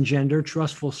does engender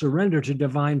trustful surrender to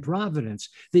divine providence.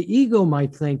 The ego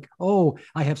might think, "Oh,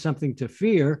 I have something to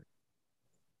fear,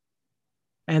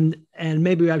 and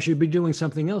maybe I should be doing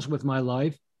something else with my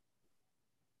life."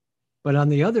 But on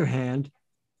the other hand,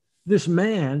 this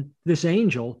man, this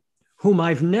angel, whom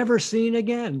I've never seen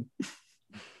again,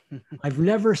 I've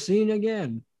never seen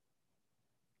again,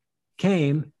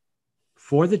 came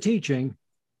for the teaching,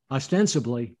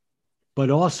 ostensibly, but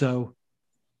also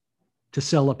to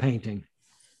sell a painting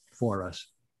for us.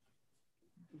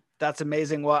 That's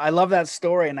amazing. Well, I love that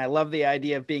story, and I love the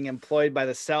idea of being employed by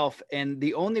the self. And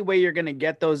the only way you're going to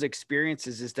get those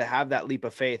experiences is to have that leap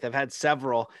of faith. I've had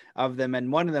several of them,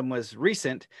 and one of them was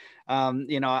recent.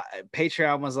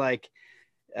 Patreon was like,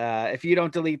 if you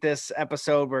don't delete this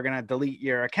episode, we're going to delete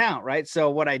your account. Right.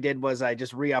 So what I did was I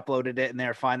just re-uploaded it, and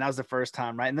they're fine. That was the first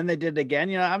time. Right. And then they did it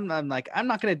again. I'm like, I'm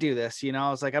not going to do this. I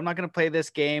was like, I'm not going to play this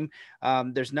game.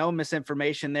 There's no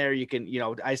misinformation there. You can,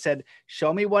 I said,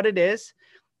 show me what it is,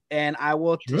 and I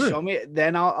will show me,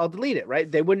 then I'll delete it. Right.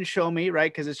 They wouldn't show me.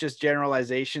 Right. Cause it's just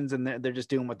generalizations, and they're just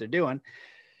doing what they're doing.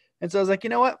 And so I was like, you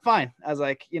know what? Fine. I was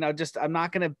like, I'm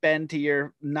not going to bend to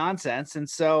your nonsense. And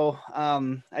so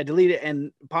I deleted it.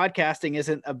 And podcasting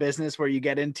isn't a business where you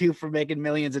get into for making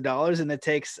millions of dollars, and it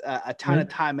takes a ton of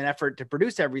time and effort to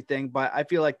produce everything. But I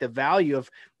feel like the value of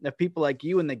people like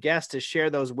you and the guests to share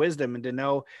those wisdom and to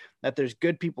know that there's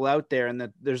good people out there, and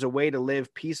that there's a way to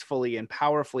live peacefully and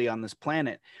powerfully on this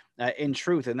planet in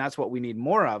truth. And that's what we need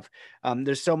more of.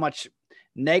 There's so much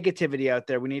negativity out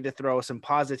there. We need to throw some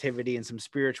positivity and some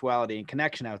spirituality and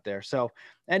connection out there. So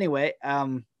anyway, I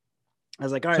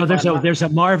was like, all right. So there's a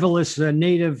marvelous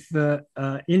native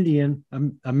Indian,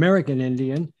 American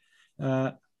Indian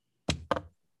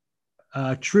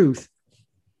truth.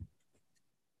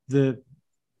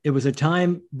 It was a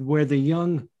time where the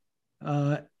young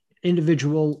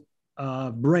individual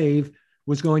brave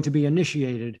was going to be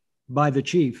initiated by the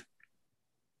chief.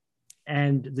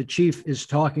 And the chief is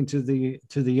talking to the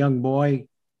young boy,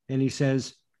 and he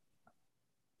says,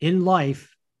 "In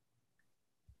life,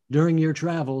 during your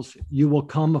travels, you will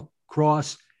come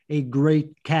across a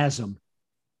great chasm.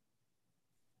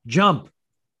 Jump.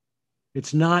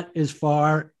 It's not as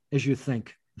far as you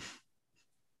think."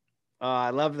 Oh, I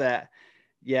love that.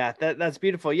 Yeah, that's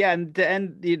beautiful. Yeah, and to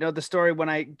end, the story, when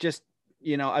I just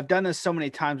I've done this so many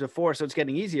times before, so it's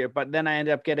getting easier. But then I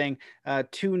ended up getting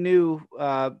two new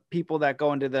people that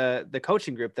go into the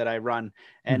coaching group that I run,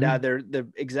 and they're the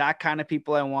exact kind of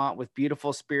people I want, with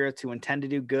beautiful spirits who intend to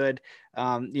do good.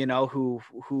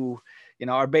 Who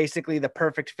are basically the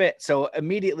perfect fit. So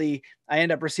immediately I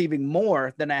end up receiving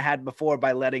more than I had before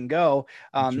by letting go,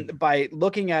 by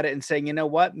looking at it and saying, you know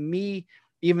what, me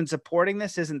even supporting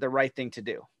this isn't the right thing to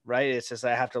do. Right. It's just,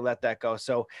 I have to let that go.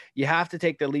 So you have to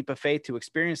take the leap of faith to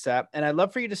experience that. And I'd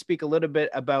love for you to speak a little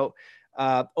bit about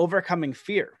overcoming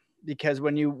fear, because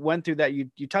when you went through that,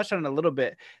 you touched on it a little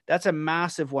bit. That's a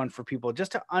massive one for people,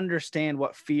 just to understand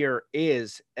what fear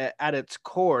is at its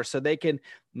core, so they can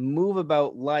move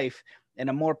about life in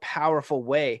a more powerful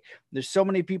way. There's so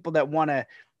many people that want to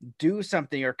do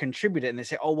something or contribute it, and they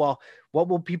say, oh, well, what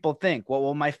will people think? What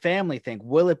will my family think?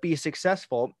 Will it be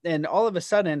successful? And all of a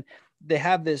sudden they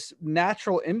have this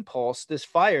natural impulse, this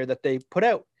fire that they put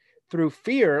out through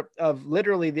fear of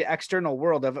literally the external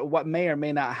world, of what may or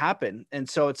may not happen. And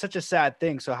so it's such a sad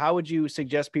thing. So how would you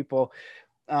suggest people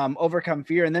overcome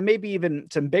fear? And then maybe even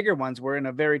some bigger ones. We're in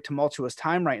a very tumultuous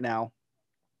time right now.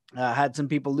 Had some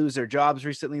people lose their jobs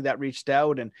recently that reached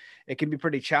out, and it can be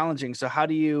pretty challenging. So how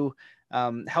do you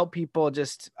help people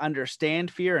just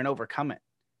understand fear and overcome it?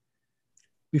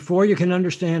 Before you can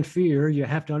understand fear, you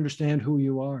have to understand who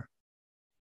you are.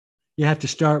 You have to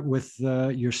start with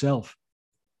yourself.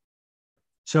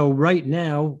 So right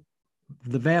now,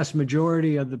 the vast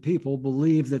majority of the people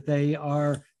believe that they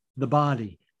are the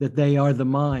body, that they are the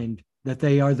mind, that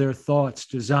they are their thoughts,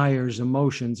 desires,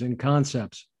 emotions, and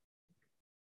concepts.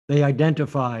 They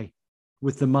identify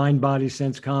with the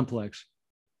mind-body-sense complex.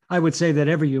 I would say that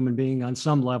every human being on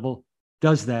some level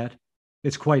does that.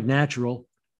 It's quite natural.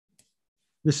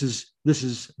 This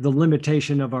is the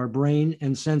limitation of our brain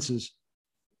and senses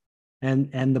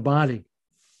and the body.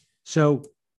 So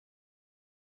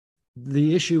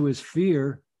the issue is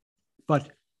fear,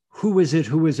 but who is it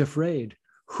who is afraid?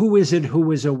 Who is it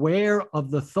who is aware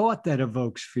of the thought that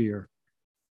evokes fear?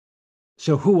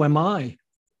 So who am I?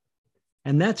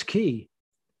 And that's key,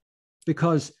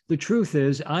 because the truth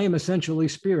is, I am essentially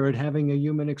spirit having a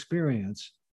human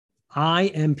experience. I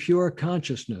am pure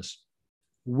consciousness,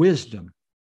 wisdom,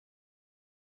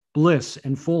 bliss,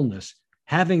 and fullness,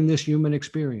 having this human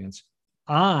experience.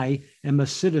 I am a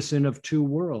citizen of two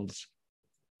worlds,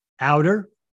 outer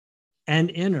and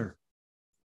inner.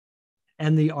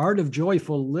 And the art of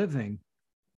joyful living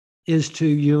is to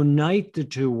unite the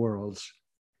two worlds,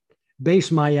 base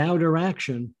my outer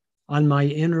action on my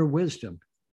inner wisdom,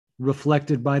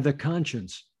 reflected by the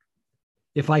conscience.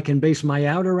 If I can base my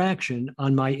outer action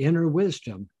on my inner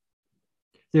wisdom,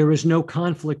 there is no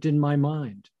conflict in my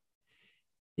mind.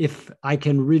 If I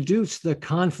can reduce the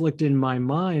conflict in my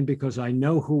mind because I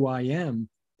know who I am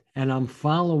and I'm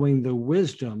following the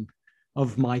wisdom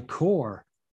of my core,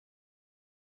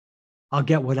 I'll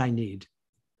get what I need.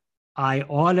 I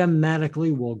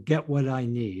automatically will get what I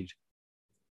need.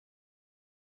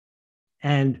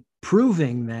 And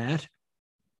proving that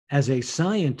as a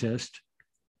scientist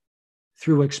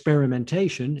through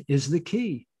experimentation is the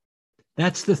key.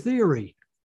 That's the theory.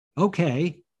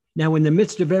 Okay, now in the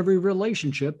midst of every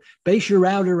relationship, base your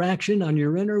outer action on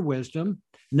your inner wisdom,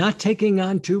 not taking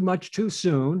on too much too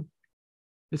soon.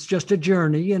 It's just a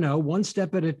journey, one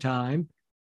step at a time.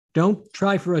 Don't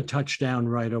try for a touchdown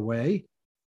right away.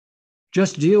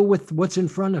 Just deal with what's in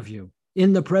front of you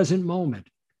in the present moment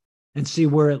and see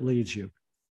where it leads you.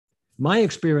 My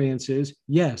experience is,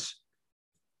 yes,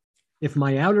 if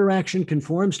my outer action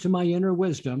conforms to my inner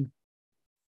wisdom,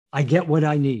 I get what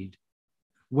I need.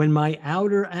 When my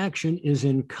outer action is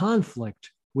in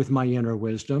conflict with my inner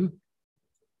wisdom,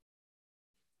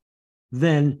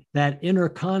 then that inner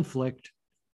conflict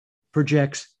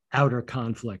projects outer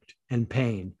conflict and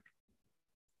pain.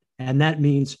 And that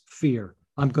means fear.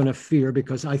 I'm going to fear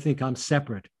because I think I'm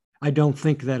separate. I don't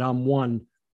think that I'm one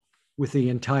with the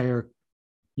entire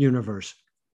universe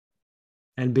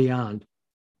and beyond.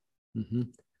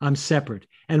 I'm separate.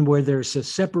 And where there's a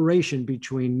separation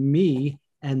between me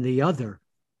and the other,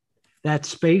 that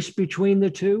space between the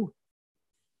two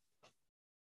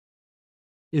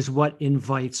is what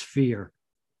invites fear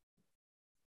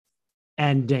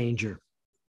and danger.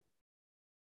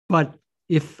 But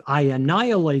if I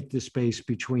annihilate the space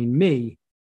between me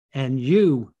and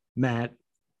you, Matt,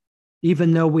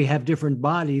 even though we have different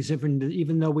bodies,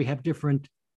 even though we have different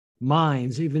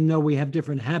minds, even though we have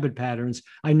different habit patterns,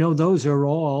 I know those are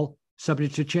all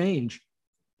subject to change.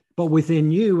 But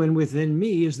within you and within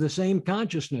me is the same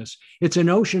consciousness. It's an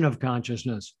ocean of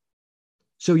consciousness.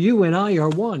 So you and I are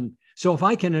one. So if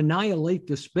I can annihilate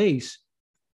the space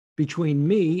between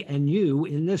me and you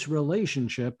in this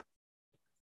relationship,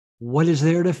 what is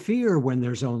there to fear when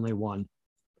there's only one?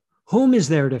 Whom is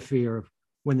there to fear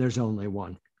when there's only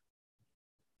one?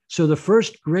 So the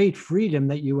first great freedom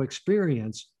that you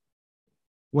experience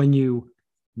when you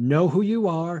know who you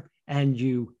are and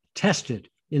you test it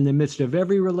in the midst of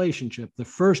every relationship, the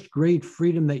first great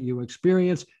freedom that you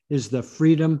experience is the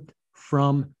freedom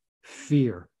from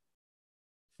fear.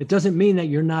 It doesn't mean that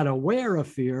you're not aware of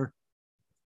fear.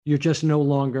 You're just no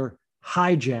longer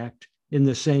hijacked in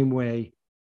the same way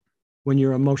when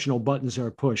your emotional buttons are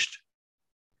pushed.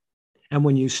 And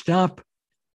when you stop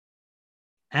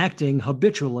acting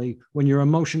habitually when your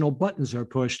emotional buttons are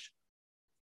pushed,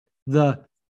 the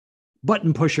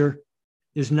button pusher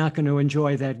is not going to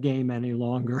enjoy that game any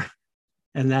longer.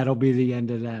 And that'll be the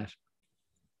end of that.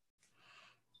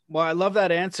 Well, I love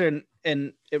that answer.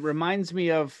 And it reminds me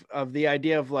of the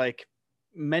idea of like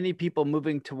many people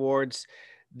moving towards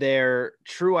their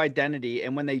true identity.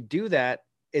 And when they do that,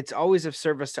 it's always of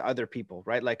service to other people,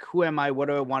 right? Like, who am I? What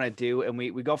do I want to do? And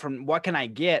we go from what can I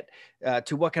get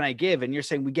to what can I give? And you're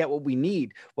saying we get what we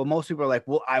need. Well, most people are like,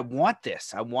 well, I want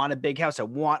this. I want a big house. I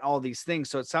want all these things.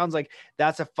 So it sounds like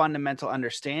that's a fundamental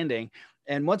understanding.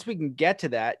 And once we can get to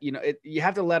that, you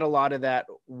have to let a lot of that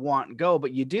want go,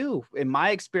 but you do, in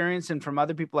my experience and from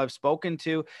other people I've spoken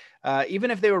to,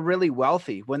 even if they were really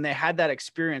wealthy, when they had that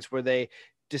experience where they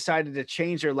decided to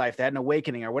change their life, they had an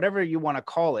awakening or whatever you want to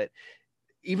call it,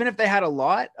 even if they had a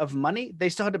lot of money, they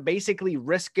still had to basically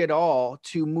risk it all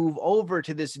to move over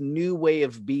to this new way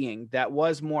of being that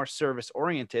was more service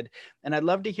oriented. And I'd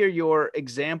love to hear your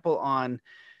example on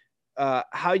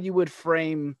how you would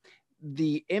frame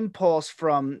the impulse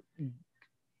from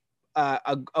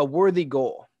a worthy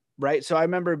goal, right? So I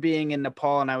remember being in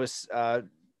Nepal and I was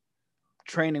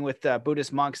training with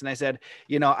Buddhist monks. And I said,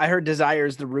 I heard desire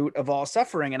is the root of all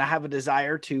suffering. And I have a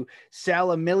desire to sell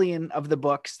 1 million of the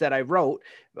books that I wrote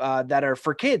that are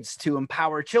for kids to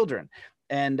empower children.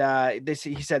 And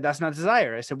he said, that's not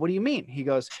desire. I said, what do you mean? He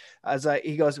goes,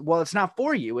 well, it's not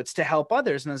for you. It's to help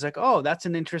others. And I was like, oh, that's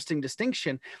an interesting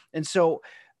distinction. And so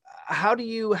how do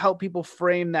you help people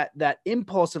frame that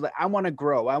impulse of like, I want to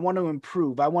grow, I want to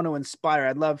improve, I want to inspire,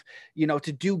 I'd love,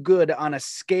 to do good on a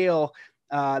scale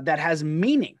that has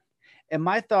meaning. And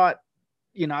my thought,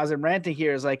 as I'm ranting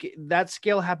here, is like that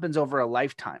scale happens over a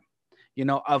lifetime,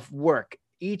 of work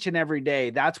each and every day.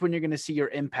 That's when you're going to see your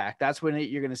impact. That's when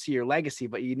you're going to see your legacy,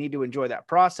 but you need to enjoy that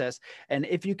process. And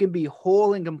if you can be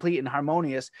whole and complete and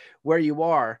harmonious where you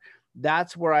are,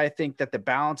 that's where I think that the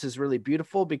balance is really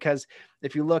beautiful. Because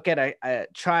if you look at a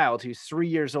child who's 3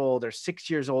 years old or 6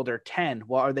 years old or 10,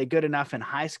 well, are they good enough in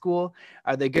high school?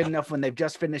 Are they good enough when they've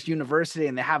just finished university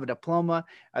and they have a diploma?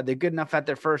 Are they good enough at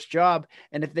their first job?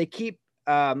 And if they keep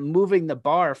moving the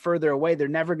bar further away, they're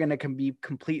never going to be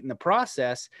complete in the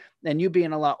process. And you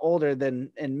being a lot older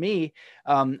than me,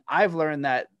 I've learned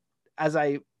that as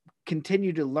I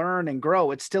continue to learn and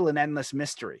grow, it's still an endless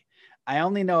mystery. I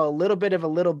only know a little bit,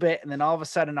 and then all of a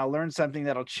sudden I'll learn something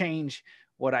that'll change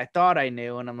what I thought I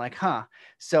knew. And I'm like,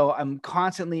 so I'm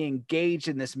constantly engaged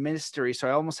in this mystery. So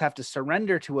I almost have to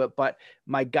surrender to it. But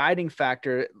my guiding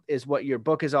factor is what your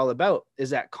book is all about,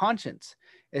 is that conscience,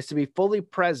 is to be fully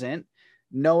present,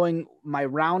 knowing my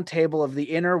round table of the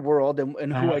inner world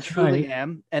and who I truly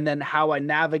am, and then how I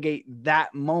navigate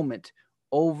that moment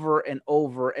over and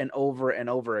over and over and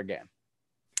over again.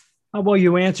 Oh, well,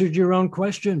 you answered your own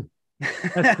question.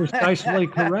 That's precisely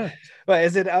correct. But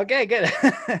is it okay? Good.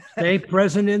 Stay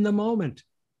present in the moment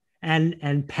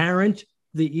and parent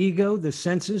the ego, the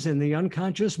senses, and the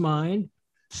unconscious mind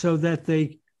so that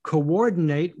they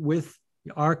coordinate with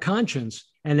our conscience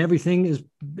and everything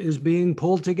is being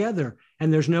pulled together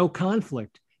and there's no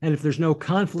conflict. And if there's no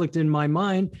conflict in my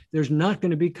mind, there's not going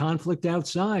to be conflict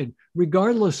outside.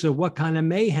 Regardless of what kind of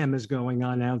mayhem is going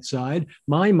on outside,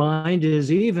 my mind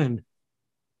is even.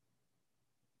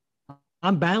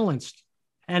 I'm balanced.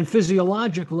 And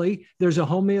physiologically, there's a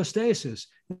homeostasis.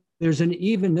 There's an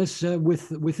evenness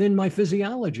within my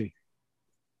physiology.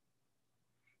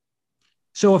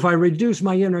 So if I reduce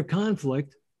my inner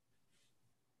conflict,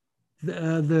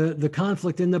 the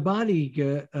conflict in the body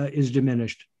is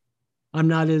diminished. I'm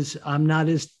not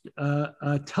as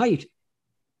tight.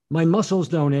 My muscles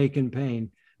don't ache in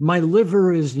pain. My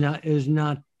liver is not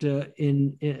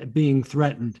in being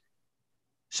threatened.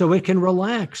 So it can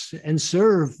relax and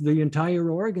serve the entire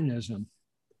organism.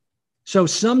 So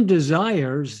some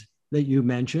desires that you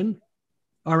mentioned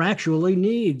are actually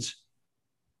needs.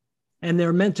 And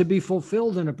they're meant to be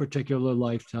fulfilled in a particular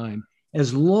lifetime,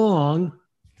 as long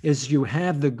as you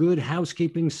have the good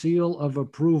housekeeping seal of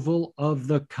approval of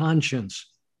the conscience.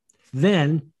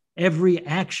 Then Every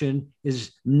action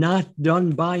is not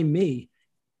done by me.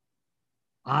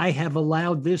 I have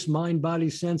allowed this mind body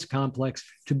sense complex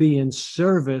to be in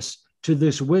service to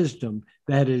this wisdom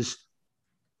that is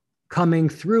coming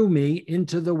through me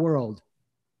into the world,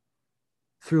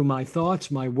 through my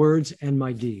thoughts, my words, and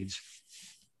my deeds.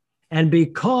 And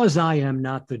because I am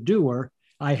not the doer,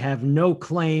 I have no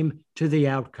claim to the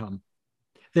outcome.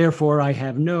 Therefore, I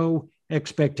have no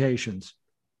expectations.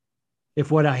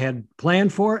 If what I had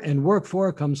planned for and worked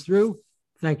for comes through,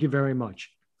 thank you very much.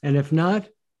 And if not,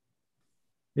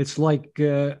 it's like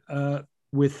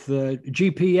with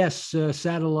GPS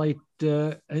satellite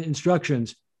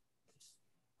instructions.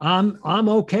 I'm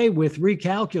okay with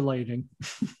recalculating.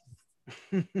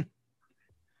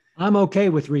 I'm okay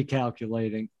with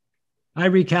recalculating. I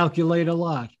recalculate a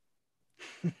lot.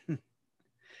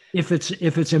 If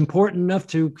it's important enough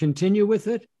to continue with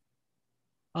it,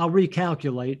 I'll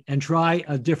recalculate and try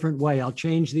a different way. I'll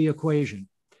change the equation.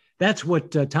 That's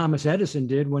what Thomas Edison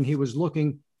did when he was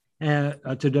looking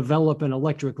to develop an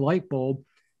electric light bulb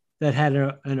that had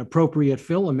an appropriate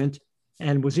filament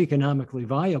and was economically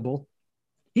viable.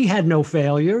 He had no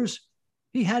failures.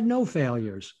 He had no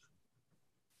failures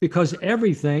because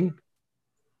everything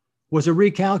was a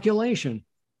recalculation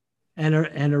and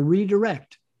a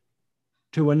redirect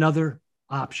to another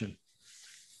option.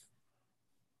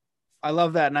 I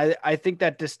love that. And I think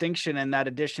that distinction and that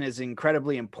addition is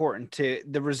incredibly important.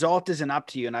 The result isn't up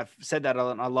to you. And I've said that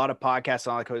on a lot of podcasts.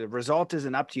 The result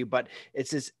isn't up to you, but it's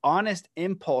this honest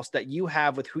impulse that you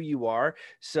have with who you are.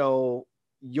 So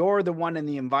you're the one in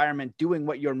the environment doing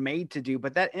what you're made to do,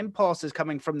 but that impulse is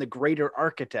coming from the greater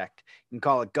architect. You can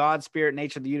call it God, spirit,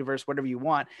 nature, the universe, whatever you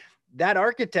want. That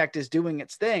architect is doing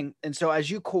its thing. And so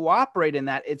as you cooperate in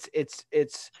that,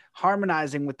 it's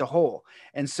harmonizing with the whole.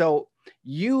 And so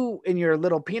you in your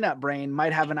little peanut brain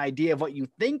might have an idea of what you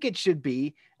think it should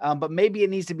be, but maybe it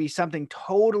needs to be something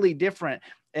totally different.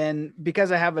 And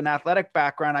because I have an athletic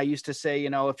background, I used to say,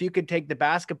 if you could take the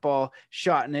basketball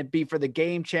shot and it be for the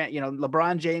game chance,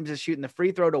 LeBron James is shooting the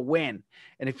free throw to win.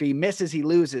 And if he misses, he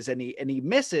loses, and he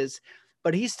misses,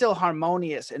 but he's still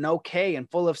harmonious and okay and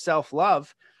full of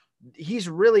self-love. He's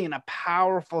really in a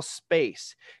powerful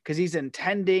space because he's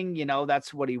intending,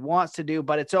 that's what he wants to do,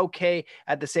 but it's okay.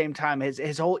 At the same time,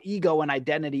 his whole ego and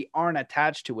identity aren't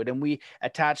attached to it. And we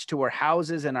attach to our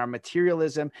houses and our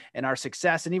materialism and our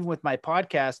success. And even with my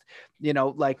podcast,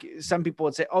 like some people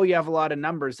would say, oh, you have a lot of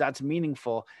numbers, that's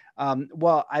meaningful.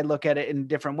 Well, I look at it in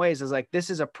different ways. It's like,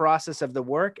 this is a process of the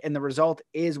work and the result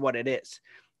is what it is,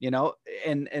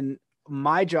 and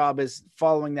my job is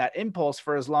following that impulse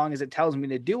for as long as it tells me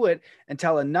to do it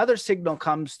until another signal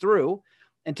comes through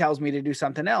and tells me to do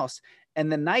something else.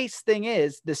 And the nice thing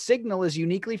is the signal is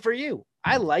uniquely for you.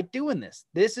 I like doing this.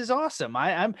 This is awesome.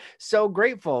 I'm so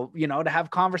grateful, to have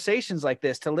conversations like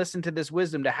this, to listen to this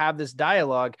wisdom, to have this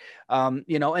dialogue, and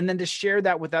then to share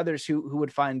that with others who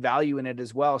would find value in it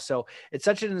as well. So it's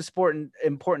such an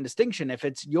important distinction. If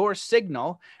it's your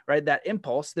signal, right, that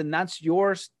impulse, then that's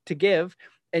yours to give.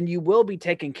 And you will be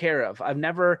taken care of. I've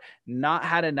never not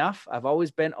had enough. I've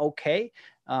always been okay.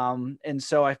 And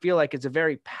so I feel like it's a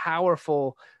very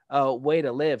powerful way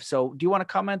to live. So do you want to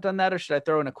comment on that, or should I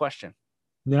throw in a question?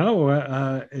 No,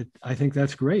 I think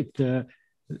that's great. The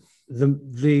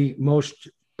most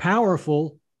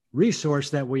powerful resource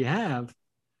that we have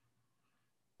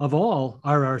of all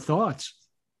are our thoughts.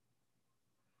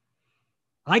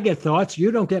 I get thoughts.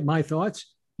 You don't get my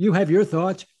thoughts. You have your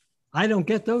thoughts. I don't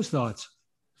get those thoughts.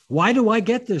 Why do I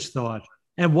get this thought?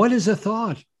 And what is a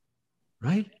thought,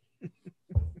 right?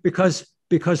 Because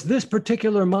this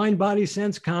particular mind-body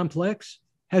sense complex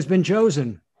has been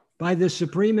chosen by this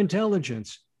supreme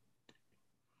intelligence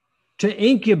to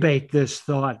incubate this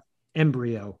thought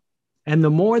embryo. And the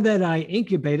more that I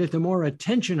incubate it, the more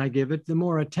attention I give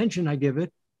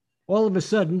it, all of a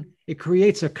sudden it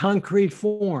creates a concrete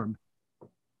form.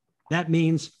 That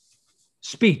means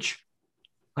speech.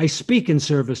 I speak in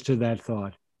service to that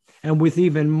thought. And with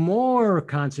even more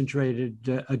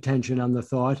concentrated attention on the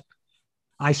thought,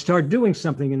 I start doing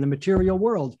something in the material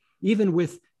world, even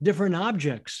with different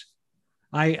objects.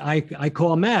 I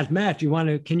call Matt,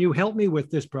 can you help me with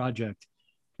this project?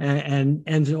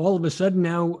 And all of a sudden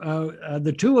now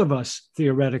the two of us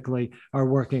theoretically are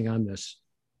working on this.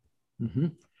 Mm-hmm.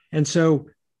 And so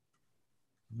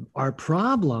our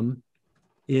problem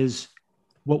is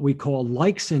what we call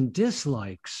likes and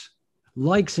dislikes.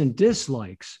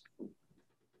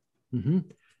 Mm-hmm.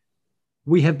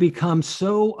 We have become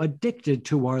so addicted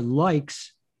to our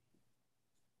likes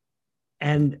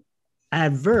and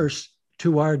adverse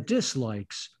to our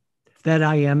dislikes that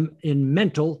I am in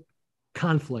mental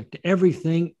conflict.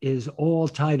 Everything is all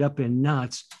tied up in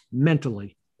knots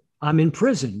mentally. I'm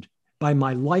imprisoned by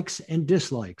my likes and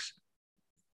dislikes.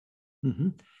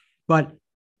 But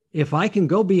if I can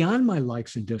go beyond my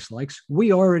likes and dislikes,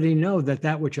 we already know that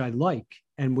that which I like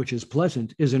and which is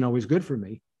pleasant isn't always good for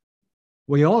me.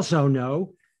 We also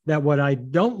know that what I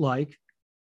don't like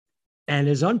and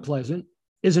is unpleasant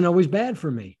isn't always bad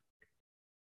for me.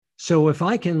 So if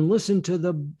I can listen to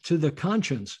the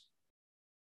conscience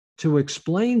to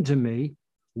explain to me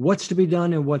what's to be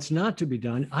done and what's not to be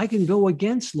done, I can go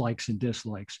against likes and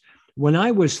dislikes. When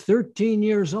I was 13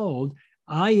 years old,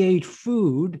 I ate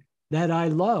food that I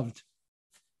loved,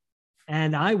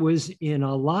 and I was in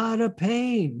a lot of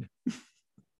pain.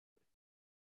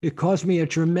 It caused me a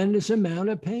tremendous amount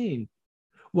of pain.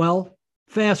 Well,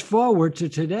 fast forward to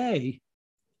today,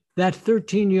 that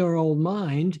 13-year-old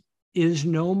mind is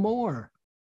no more.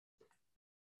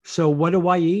 So what do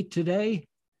I eat today?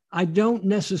 I don't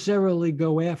necessarily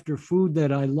go after food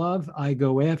that I love. I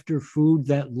go after food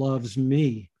that loves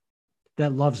me,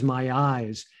 that loves my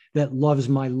eyes, that loves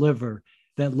my liver,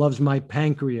 that loves my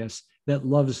pancreas, that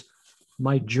loves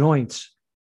my joints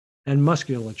and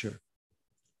musculature.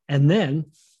 And then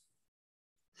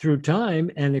through time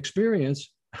and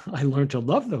experience, I learned to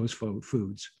love those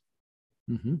foods.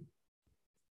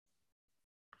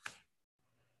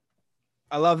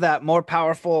 I love that. More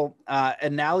powerful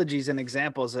analogies and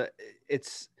examples.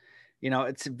 It's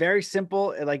very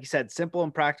simple. Like you said, simple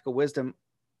and practical wisdom.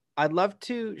 I'd love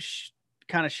to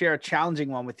kind of share a challenging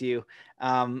one with you.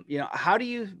 How do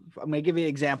you, I'm going to give you an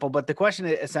example, but the question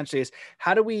essentially is,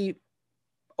 how do we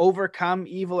overcome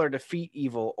evil or defeat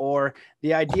evil, or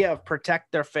the idea of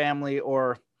protect their family,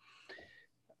 or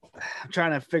I'm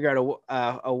trying to figure out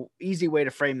a easy way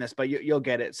to frame this, but you'll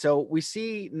get it. So we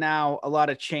see now a lot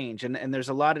of change, and there's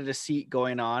a lot of deceit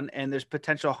going on, and there's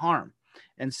potential harm.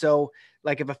 And so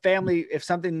like if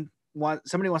somebody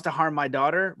wants to harm my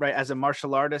daughter, right, as a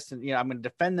martial artist, and I'm going to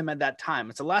defend them at that time,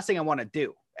 it's the last thing I want to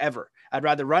do ever. I'd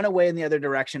rather run away in the other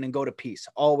direction and go to peace,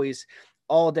 always,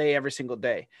 all day, every single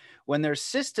day. When there's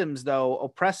systems, though,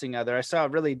 oppressing other, I saw a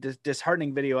really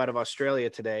disheartening video out of Australia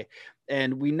today.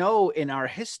 And we know in our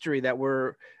history that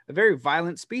we're a very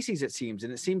violent species, it seems.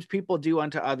 And it seems people do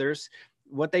unto others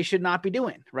what they should not be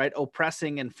doing, right?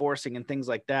 Oppressing and forcing and things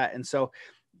like that. And so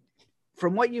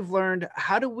from what you've learned,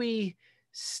 how do we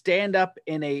stand up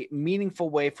in a meaningful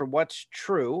way for what's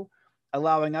true,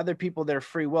 allowing other people their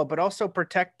free will, but also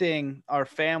protecting our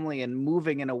family and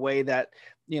moving in a way that,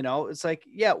 it's like,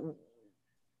 yeah,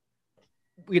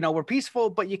 we're peaceful,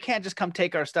 but you can't just come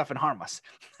take our stuff and harm us.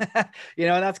 And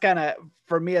that's kind of,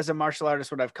 for me as a martial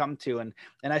artist, what I've come to. And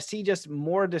I see just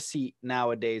more deceit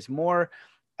nowadays, more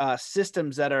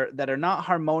systems that are not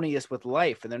harmonious with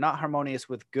life, and they're not harmonious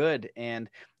with good. And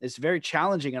it's very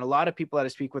challenging. And a lot of people that I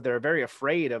speak with are very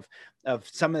afraid of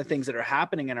some of the things that are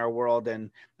happening in our world.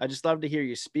 And I just love to hear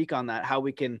you speak on that, how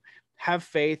we can have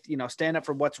faith, stand up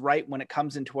for what's right when it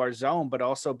comes into our zone, but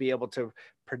also be able to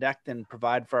protect and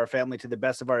provide for our family to the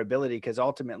best of our ability. Because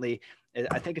ultimately,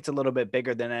 I think it's a little bit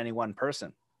bigger than any one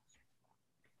person.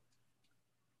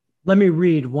 Let me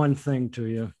read one thing to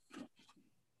you.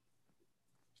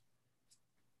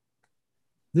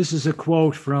 This is a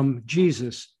quote from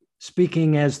Jesus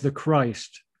speaking as the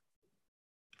Christ,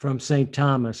 from St.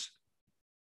 Thomas.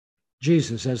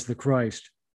 Jesus as the Christ.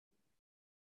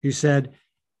 He said,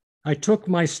 "I took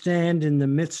my stand in the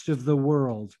midst of the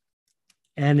world,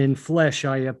 and in flesh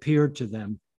I appeared to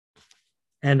them,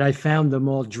 and I found them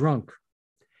all drunk,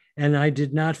 and I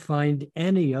did not find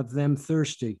any of them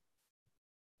thirsty.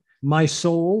 My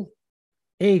soul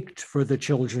ached for the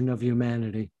children of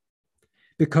humanity,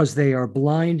 because they are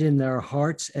blind in their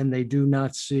hearts and they do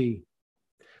not see.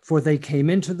 For they came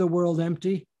into the world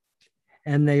empty,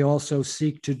 and they also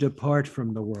seek to depart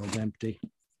from the world empty."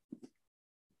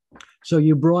 So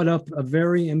you brought up a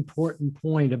very important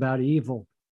point about evil.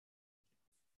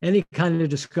 Any kind of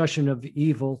discussion of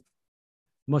evil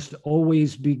must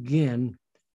always begin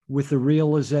with the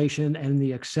realization and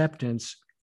the acceptance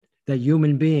that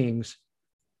human beings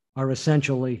are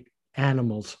essentially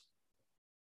animals.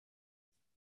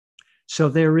 So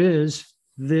there is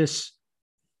this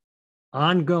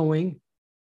ongoing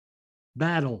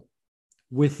battle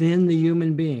within the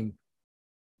human being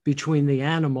between the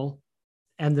animal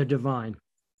and the divine.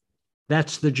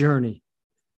 That's the journey.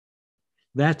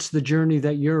 That's the journey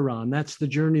that you're on. That's the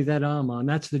journey that I'm on.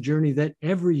 That's the journey that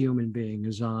every human being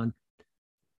is on.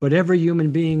 But every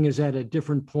human being is at a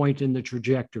different point in the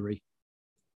trajectory.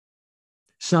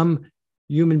 Some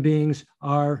human beings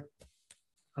are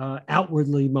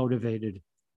outwardly motivated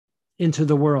into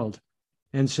the world.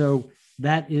 And so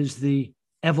that is the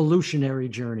evolutionary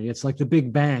journey. It's like the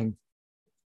Big Bang,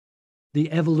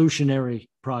 the evolutionary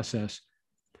process.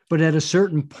 But at a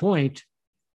certain point,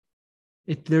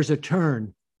 there's a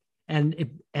turn, and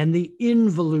the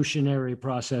involutionary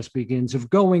process begins of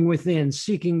going within,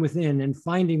 seeking within, and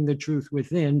finding the truth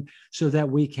within, so that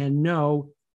we can know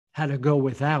how to go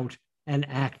without and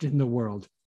act in the world.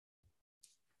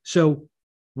 So,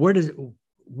 what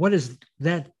does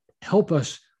that help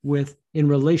us with in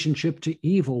relationship to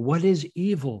evil? What is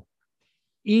evil?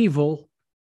 Evil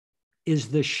is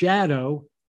the shadow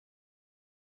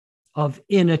of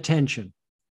inattention.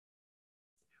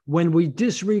 When we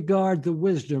disregard the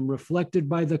wisdom reflected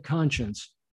by the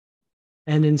conscience,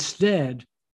 and instead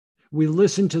we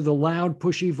listen to the loud,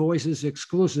 pushy voices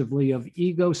exclusively of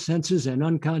ego, senses, and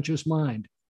unconscious mind,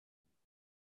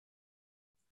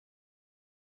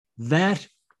 that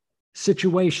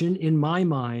situation in my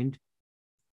mind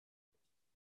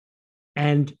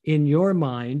and in your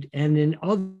mind and in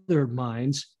other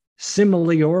minds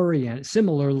similarly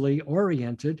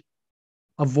oriented,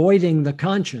 avoiding the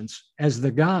conscience as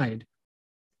the guide,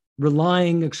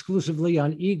 relying exclusively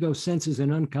on ego, senses,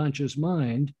 and unconscious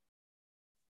mind,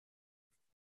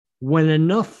 when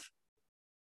enough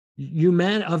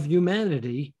of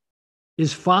humanity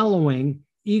is following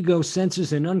ego,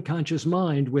 senses, and unconscious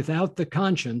mind without the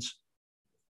conscience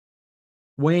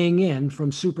weighing in from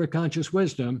superconscious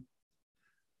wisdom,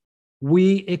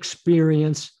 we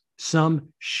experience some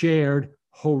shared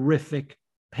horrific,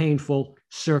 painful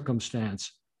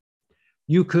circumstance.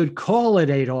 You could call it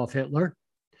Adolf Hitler.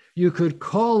 You could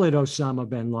call it Osama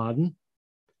bin Laden.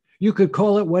 You could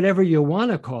call it whatever you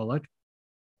want to call it.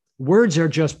 Words are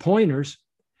just pointers.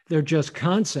 They're just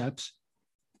concepts.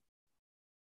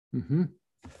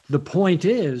 The point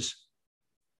is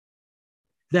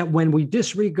that when we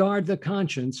disregard the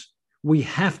conscience, we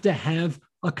have to have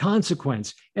a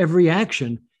consequence. Every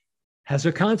action has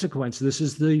a consequence. This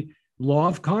is the law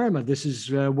of karma. This is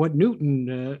what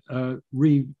Newton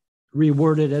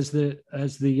reworded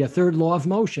as the third law of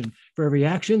motion. For every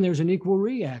action, there's an equal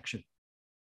reaction.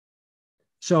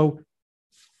 So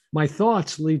my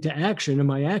thoughts lead to action, and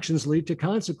my actions lead to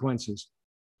consequences.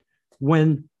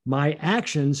 When my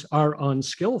actions are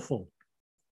unskillful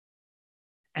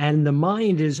and the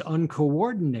mind is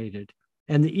uncoordinated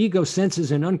and the ego,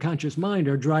 senses, and unconscious mind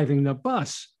are driving the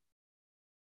bus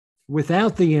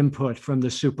without the input from the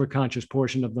superconscious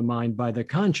portion of the mind by the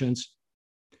conscience,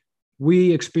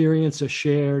 we experience a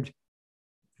shared,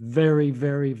 very,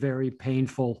 very, very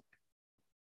painful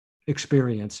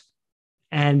experience.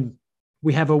 And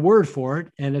we have a word for it,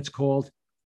 and it's called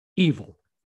evil.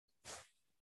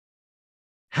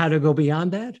 How to go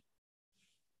beyond that?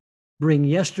 Bring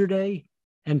yesterday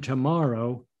and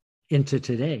tomorrow into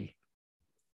today.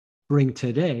 Bring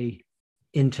today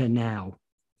into now.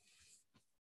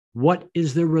 What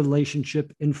is the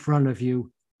relationship in front of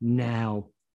you now?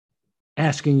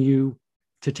 Asking you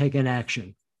to take an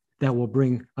action that will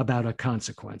bring about a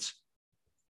consequence.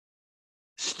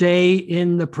 Stay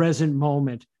in the present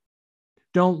moment.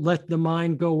 Don't let the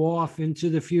mind go off into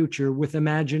the future with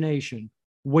imagination,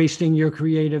 wasting your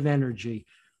creative energy.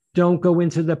 Don't go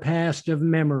into the past of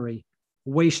memory,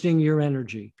 wasting your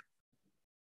energy.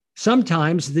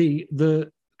 Sometimes the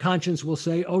conscience will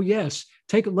say, oh yes,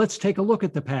 let's take a look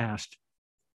at the past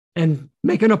and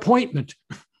make an appointment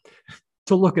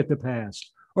to look at the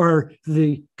past. Or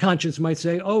the conscience might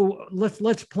say, oh,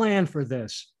 let's plan for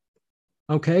this.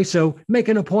 Okay, so make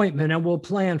an appointment and we'll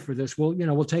plan for this.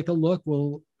 We'll take a look,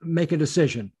 we'll make a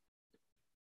decision.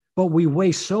 But we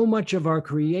waste so much of our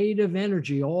creative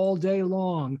energy all day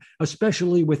long,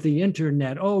 especially with the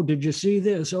internet. Oh, did you see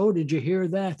this? Oh, did you hear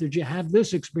that? Did you have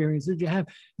this experience? Did you have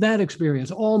that experience?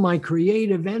 All my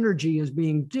creative energy is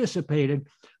being dissipated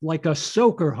like a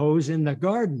soaker hose in the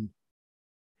garden.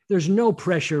 There's no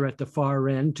pressure at the far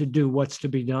end to do what's to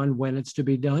be done when it's to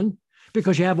be done,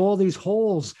 because you have all these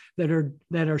holes that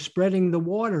are spreading the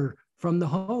water from the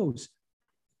hose.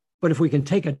 But if we can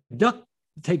take duct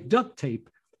tape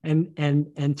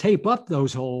and tape up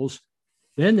those holes,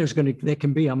 then there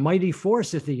can be a mighty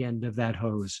force at the end of that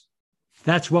hose.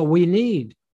 That's what we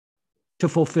need to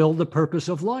fulfill the purpose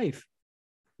of life,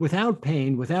 without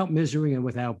pain, without misery, and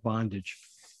without bondage.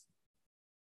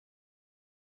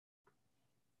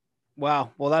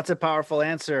 Wow. Well, that's a powerful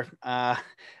answer. I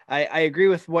agree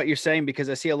with what you're saying, because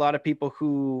I see a lot of people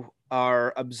who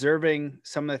are observing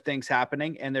some of the things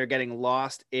happening and they're getting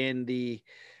lost in the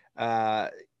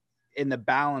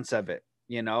balance of it.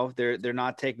 They're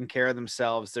not taking care of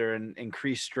themselves. They're in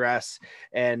increased stress,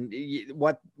 and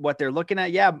what they're looking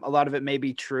at. Yeah, a lot of it may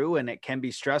be true and it can be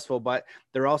stressful, but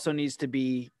there also needs to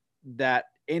be that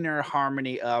inner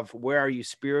harmony of where are you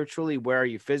spiritually, where are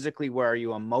you physically, where are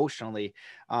you emotionally.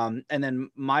 And then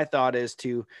my thought is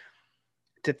to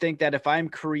think that if I'm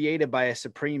created by a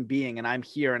supreme being and I'm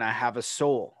here and I have a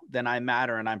soul, then I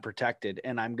matter and I'm protected.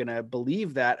 And I'm going to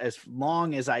believe that as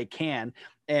long as I can,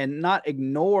 and not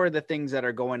ignore the things that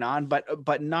are going on,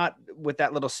 but not with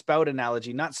that little spout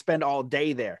analogy, not spend all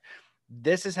day there.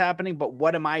 This is happening, but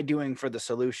what am I doing for the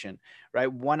solution,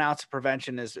 right? 1 ounce of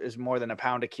prevention is more than a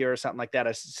pound of cure or something like that.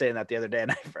 I was saying that the other day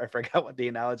and I forgot what the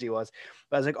analogy was,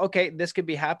 but I was like, okay, this could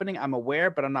be happening. I'm aware,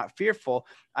 but I'm not fearful.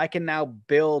 I can now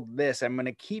build this. I'm going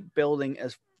to keep building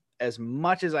as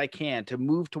much as I can to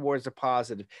move towards the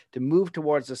positive, to move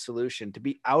towards the solution, to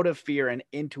be out of fear and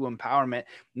into empowerment,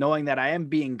 knowing that I am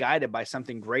being guided by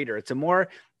something greater. It's a more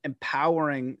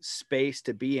empowering space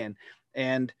to be in.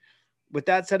 And with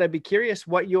that said, I'd be curious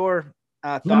what your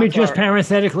thoughts Let me just are.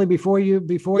 parenthetically before you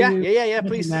Please.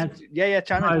 Chime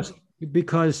in.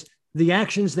 Because the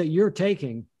actions that you're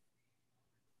taking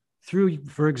through,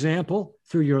 for example,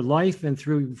 through your life and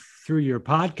through your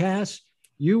podcast,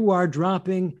 you are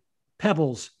dropping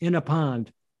pebbles in a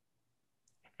pond.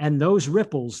 And those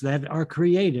ripples that are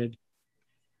created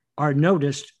are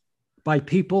noticed by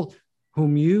people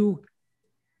whom you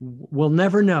will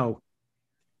never know.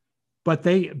 But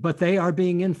they are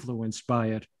being influenced by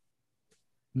it.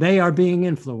 They are being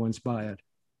influenced by it.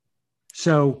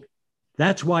 So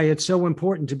that's why it's so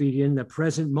important to be in the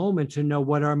present moment, to know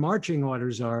what our marching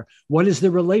orders are. What is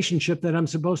the relationship that I'm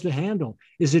supposed to handle?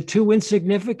 Is it too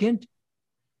insignificant?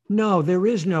 No, there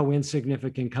is no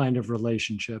insignificant kind of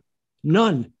relationship.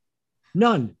 None.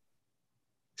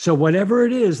 So whatever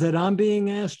it is that I'm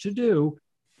being asked to do,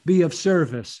 be of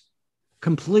service,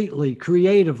 completely,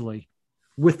 creatively,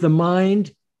 with the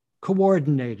mind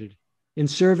coordinated in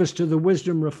service to the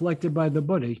wisdom reflected by the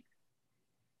Buddha.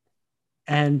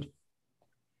 And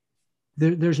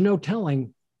there's no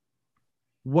telling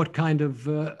what kind of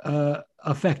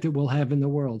effect it will have in the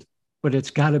world, but it's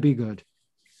got to be good.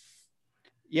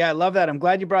 Yeah, I love that. I'm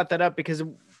glad you brought that up, because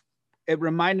it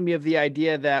reminded me of the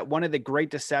idea that one of the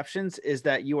great deceptions is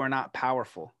that you are not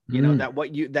powerful,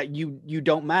 that you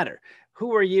don't matter.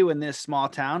 Who are you in this small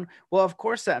town? Well, of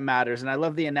course that matters. And I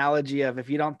love the analogy of, if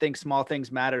you don't think small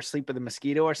things matter, sleep with a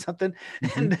mosquito or something.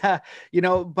 Mm-hmm.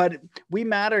 And, but we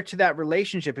matter to that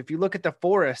relationship. If you look at the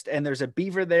forest and there's a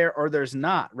beaver there or there's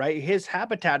not, right? His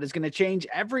habitat is going to change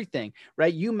everything,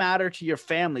 right? You matter to your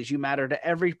families. You matter to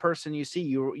every person you see.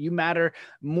 You matter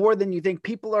more than you think.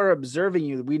 People are observing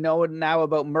you. We know now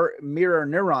about mirror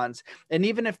neurons. And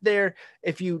even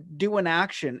if you do an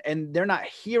action and they're not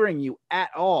hearing you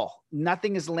at all,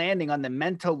 nothing is landing on the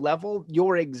mental level,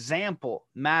 your example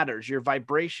matters. Your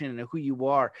vibration and who you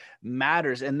are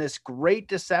matters. And this great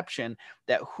deception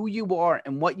that who you are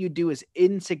and what you do is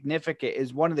insignificant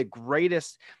is one of the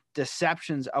greatest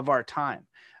deceptions of our time.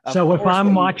 So if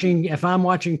I'm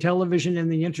watching television and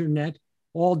the internet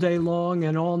all day long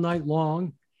and all night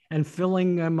long, and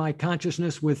filling my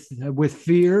consciousness with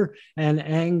fear and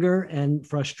anger and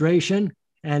frustration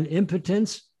and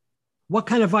impotence, what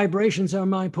kind of vibrations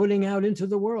am I putting out into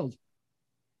the world?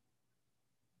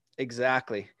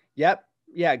 Exactly. Yep.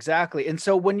 Yeah, exactly. And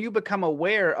so when you become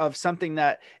aware of something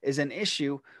that is an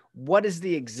issue, what is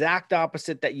the exact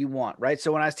opposite that you want, right?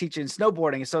 So when I was teaching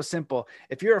snowboarding, it's so simple.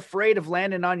 If you're afraid of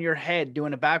landing on your head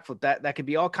doing a backflip, that could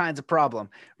be all kinds of problem,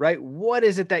 right? What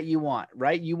is it that you want,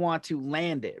 right? You want to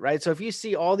land it, right? So if you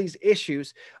see all these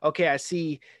issues, okay, I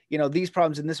see, these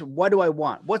problems in this, what do I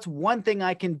want? What's one thing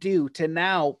I can do to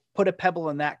now put a pebble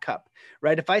in that cup,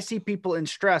 right? If I see people in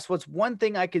stress, what's one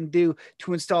thing I can do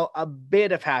to install a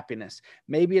bit of happiness?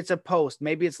 Maybe it's a post,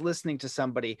 maybe it's listening to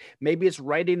somebody, maybe it's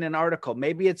writing an article,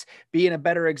 maybe it's being a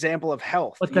better example of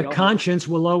health. But the conscience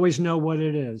will always know what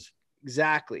it is.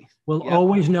 Exactly. Will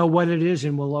always know what it is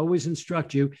and will always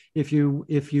instruct you if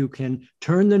you can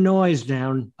turn the noise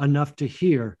down enough to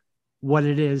hear what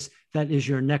it is that is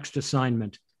your next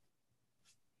assignment.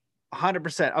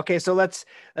 100%. Okay, so let's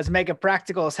make it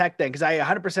practical as heck then, because I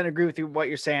 100% agree with you what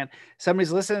you're saying.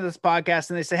 Somebody's listening to this podcast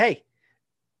and they say, hey,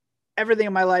 everything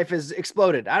in my life has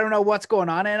exploded. I don't know what's going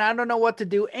on and I don't know what to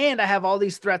do. And I have all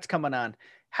these threats coming on.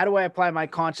 How do I apply my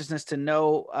consciousness to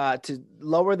know, to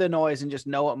lower the noise and just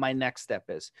know what my next step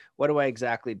is? What do I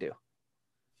exactly do?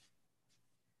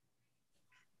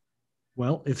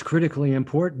 Well, it's critically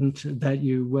important that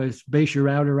you base your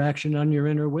outer action on your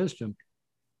inner wisdom.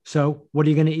 So what are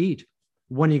you going to eat?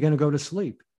 When are you going to go to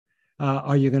sleep?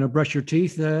 Are you going to brush your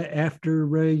teeth after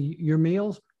your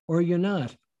meals, or are you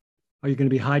not? Are you going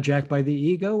to be hijacked by the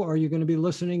ego, or are you going to be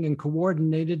listening and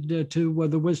coordinated to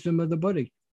the wisdom of the Buddha?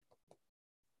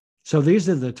 So these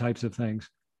are the types of things.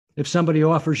 If somebody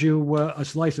offers you a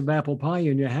slice of apple pie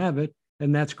and you have it,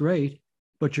 and that's great,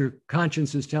 but your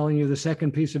conscience is telling you the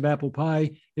second piece of apple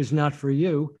pie is not for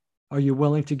you, are you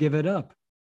willing to give it up?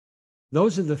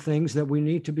 Those are the things that we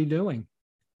need to be doing.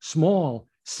 Small,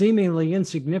 seemingly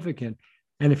insignificant.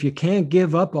 And if you can't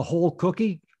give up a whole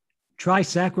cookie, try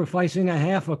sacrificing a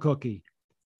half a cookie.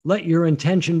 Let your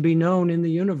intention be known in the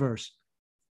universe.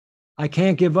 I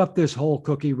can't give up this whole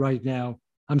cookie right now.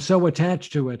 I'm so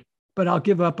attached to it, but I'll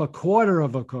give up a quarter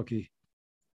of a cookie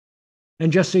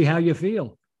and just see how you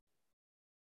feel.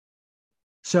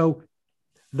 So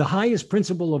the highest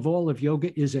principle of all of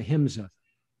yoga is ahimsa.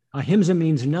 Ahimsa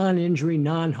means non-injury,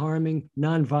 non-harming,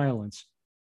 non-violence.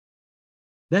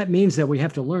 That means that we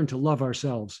have to learn to love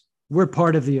ourselves. We're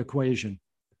part of the equation.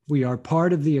 We are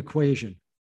part of the equation.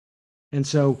 And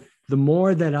so the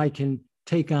more that I can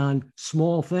take on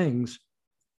small things,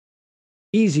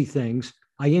 easy things,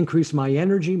 I increase my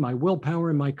energy, my willpower,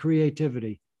 and my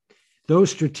creativity.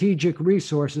 Those strategic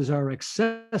resources are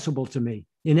accessible to me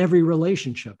in every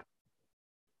relationship.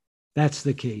 That's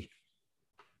the key.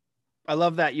 I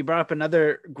love that. You brought up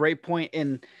another great point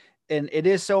and it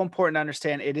is so important to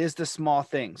understand it is the small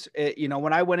things.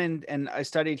 When I went in and I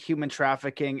studied human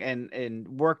trafficking and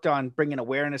worked on bringing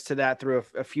awareness to that through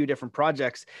a few different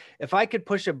projects, if I could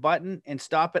push a button and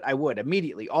stop it, I would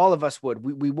immediately. All of us would.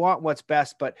 We want what's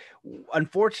best, but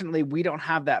unfortunately, we don't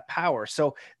have that power.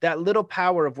 So that little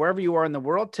power of wherever you are in the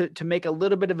world to make a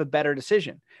little bit of a better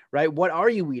decision, right? What are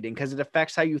you eating? Because it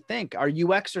affects how you think. Are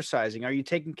you exercising? Are you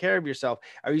taking care of yourself?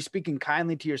 Are you speaking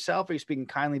kindly to yourself? Are you speaking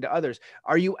kindly to others?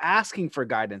 Are you asking for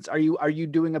guidance? Are you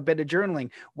doing a bit of journaling?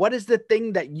 What is the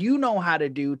thing that you know how to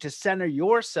do to center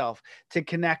yourself, to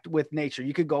connect with nature?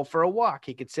 You could go for a walk.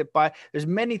 You could sit by. There's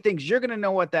many things. You're going to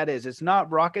know what that is. It's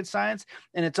not rocket science.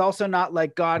 And it's also not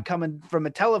like God coming from a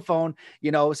telephone,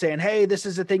 saying, hey, this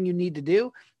is the thing you need to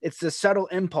do. It's the subtle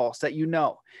impulse that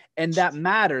and that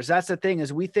matters. That's the thing,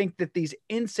 is we think that these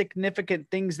insignificant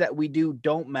things that we do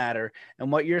don't matter.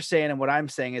 And what you're saying and what I'm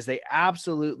saying is they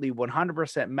absolutely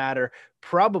 100% matter,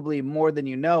 probably more than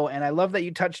you know. And I love that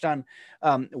you touched on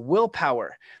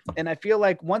willpower. And I feel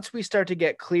like once we start to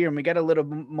get clear and we get a little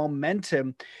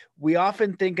momentum, we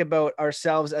often think about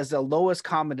ourselves as the lowest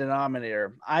common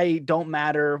denominator. I don't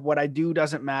matter. What I do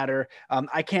doesn't matter.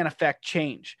 I can't affect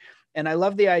change. And I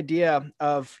love the idea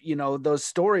of, those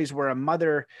stories where a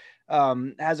mother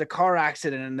has a car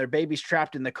accident and their baby's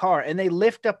trapped in the car and they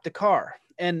lift up the car.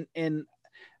 And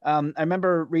I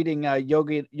remember reading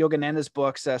Yogananda's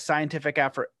books, Scientific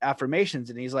Affirmations.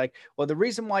 And he's like, well, the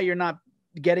reason why you're not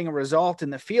getting a result in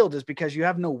the field is because you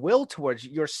have no will towards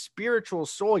your spiritual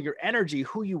soul, your energy,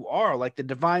 who you are, like the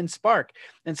divine spark.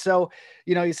 And so,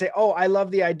 you say, oh, I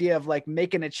love the idea of like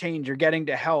making a change or getting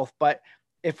to health. But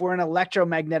if we're in an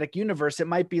electromagnetic universe, it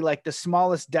might be like the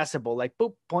smallest decibel, like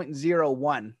boop,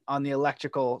 0.01 on the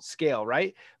electrical scale,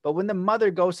 right? But when the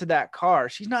mother goes to that car,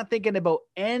 she's not thinking about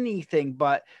anything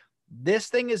but this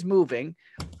thing is moving.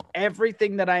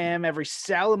 Everything that I am, every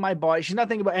cell in my body, she's not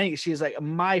thinking about anything. She's like,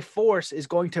 my force is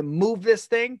going to move this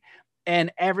thing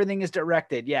and everything is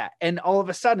directed. Yeah. And all of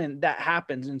a sudden that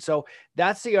happens. And so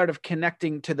that's the art of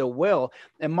connecting to the will.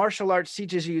 And martial arts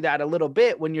teaches you that a little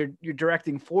bit. When you're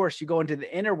directing force, you go into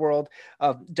the inner world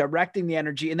of directing the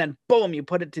energy and then boom, you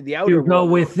put it to the outer world. You go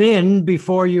within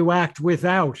before you act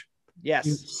without. Yes.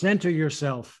 You center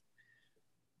yourself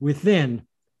within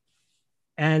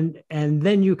and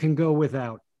then you can go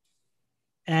without.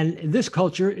 And this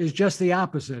culture is just the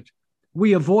opposite.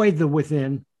 We avoid the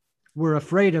within. We're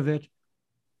afraid of it.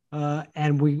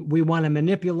 And we want to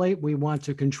manipulate. We want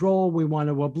to control. We want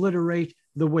to obliterate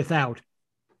the without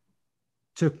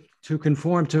to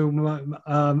conform to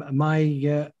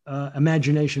my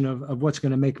imagination of what's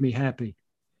going to make me happy.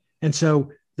 And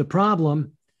so the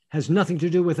problem has nothing to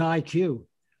do with IQ.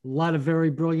 A lot of very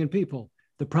brilliant people.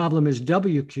 The problem is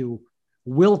WQ,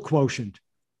 will quotient.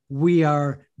 We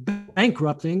are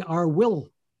bankrupting our will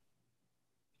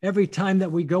every time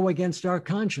that we go against our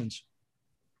conscience.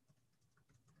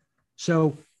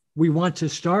 So we want to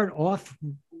start off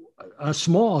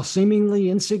small, seemingly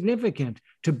insignificant,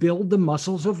 to build the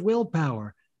muscles of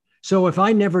willpower. So if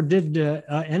I never did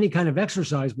any kind of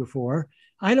exercise before,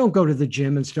 I don't go to the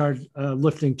gym and start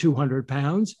lifting 200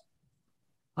 pounds.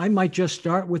 I might just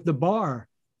start with the bar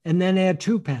and then add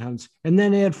 2 pounds and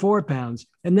then add 4 pounds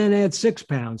and then add 6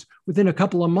 pounds. Within a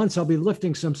couple of months, I'll be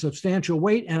lifting some substantial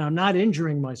weight and I'm not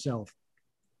injuring myself.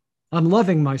 I'm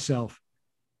loving myself.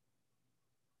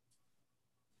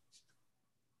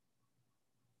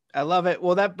 I love it.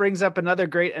 Well, that brings up another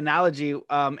great analogy.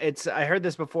 I heard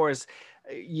this before, is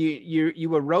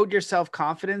you erode your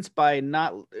self-confidence by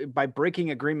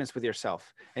breaking agreements with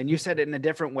yourself. And you said it in a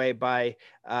different way, by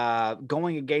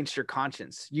going against your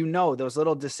conscience, those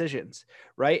little decisions,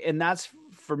 right? And that's,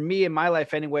 for me in my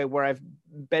life anyway, where I've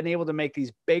been able to make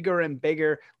these bigger and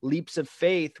bigger leaps of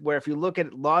faith, where if you look at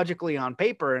it logically on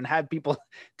paper and have people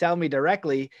tell me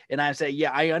directly, and I say,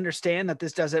 yeah, I understand that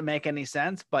this doesn't make any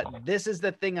sense, but this is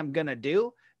the thing I'm going to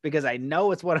do because I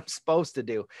know it's what I'm supposed to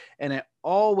do. And it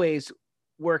always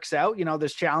works out.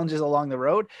 There's challenges along the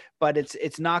road, but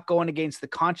it's not going against the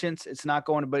conscience. It's not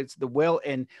going, but it's the will.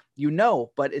 And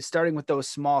but it's starting with those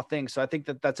small things. So I think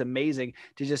that that's amazing,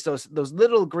 to just those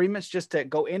little agreements, just to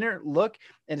go inner look.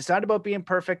 And it's not about being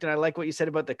perfect. And I like what you said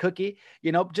about the cookie,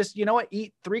 just, what,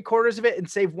 eat 3/4 of it and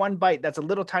save one bite. That's a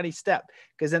little tiny step,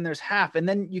 because then there's half. And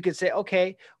then you could say,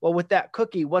 okay, well, with that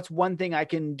cookie, what's one thing I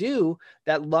can do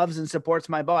that loves and supports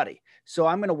my body? So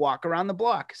I'm going to walk around the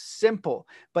block. Simple.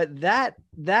 But that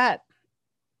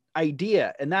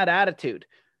idea and that attitude,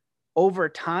 over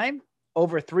time,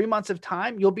 over 3 months of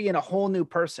time, you'll be in a whole new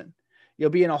person. You'll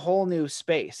be in a whole new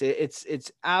space.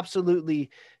 It's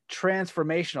absolutely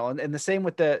transformational. And the same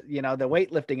with the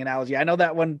weightlifting analogy. I know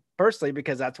that one personally,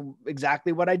 because that's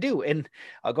exactly what I do. And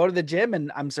I'll go to the gym,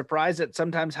 and I'm surprised at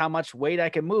sometimes how much weight I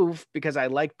can move, because I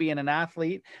like being an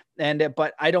athlete.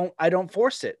 But I don't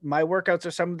force it. My workouts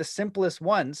are some of the simplest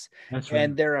ones. That's right.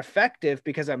 And they're effective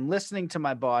because I'm listening to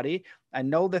my body. I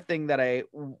know the thing that I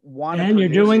want to produce. And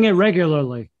you're doing it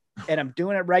regularly. And I'm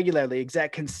doing it regularly.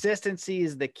 Exact consistency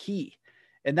is the key.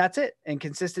 And that's it. And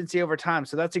consistency over time.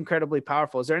 So that's incredibly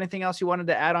powerful. Is there anything else you wanted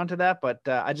to add on to that? But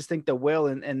I just think the will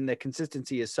and the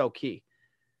consistency is so key.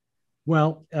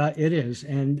 Well, it is.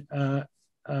 And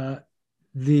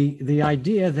the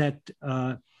idea that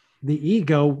the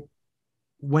ego,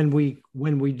 when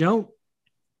we don't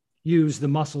use the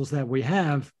muscles that we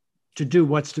have to do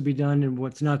what's to be done and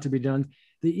what's not to be done,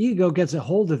 the ego gets a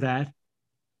hold of that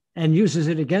and uses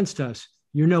it against us.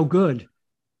 You're no good.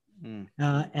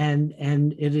 And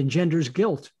it engenders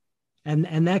guilt.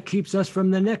 And that keeps us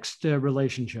from the next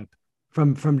relationship,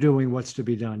 from doing what's to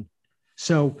be done.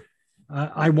 So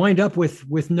I wind up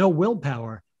with no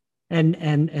willpower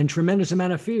and tremendous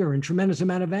amount of fear and tremendous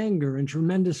amount of anger and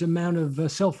tremendous amount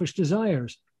of selfish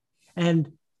desires.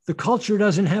 And the culture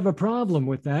doesn't have a problem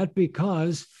with that,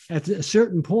 because at a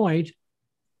certain point,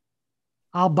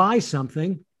 I'll buy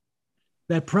something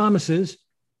that promises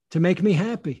to make me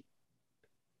happy.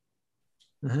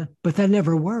 But that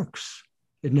never works.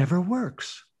 It never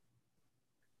works.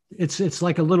 It's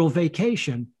like a little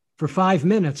vacation. For 5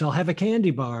 minutes, I'll have a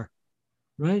candy bar,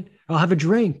 right? I'll have a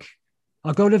drink.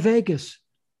 I'll go to Vegas,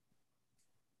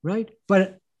 right?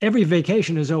 But every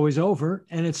vacation is always over,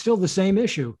 and it's still the same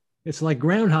issue. It's like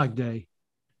Groundhog Day,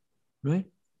 right?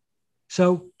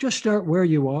 So just start where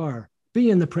you are. Be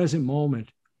in the present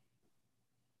moment.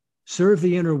 Serve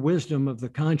the inner wisdom of the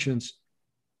conscience,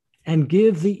 and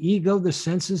give the ego, the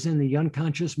senses, and the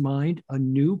unconscious mind a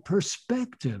new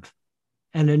perspective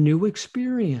and a new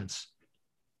experience.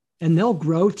 And they'll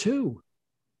grow too,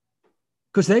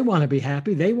 because they want to be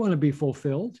happy. They want to be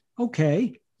fulfilled.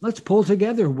 Okay, let's pull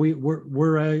together.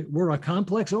 We're a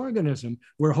complex organism.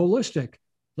 We're holistic.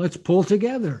 Let's pull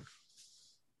together.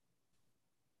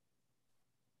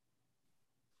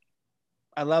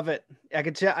 I love it. I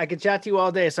could chat to you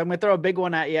all day. So I'm going to throw a big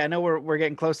one at you. I know we're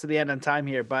getting close to the end on time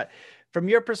here, but from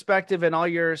your perspective and all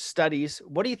your studies,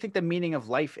 what do you think the meaning of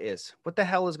life is? What the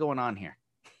hell is going on here?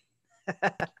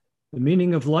 The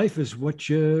meaning of life is what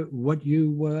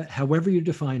you however you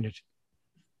define it.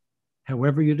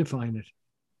 However you define it.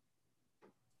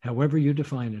 However you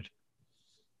define it.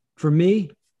 For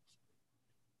me,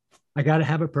 I got to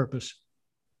have a purpose.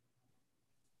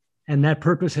 And that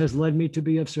purpose has led me to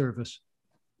be of service.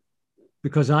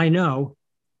 Because I know,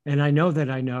 and I know that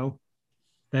I know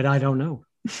that I don't know.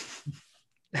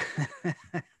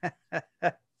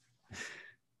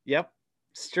 Yep,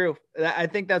 it's true. I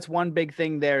think that's one big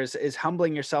thing there is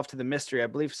humbling yourself to the mystery. I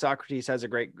believe Socrates has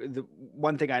the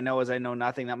one thing I know is I know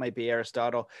nothing. That might be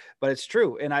Aristotle, but it's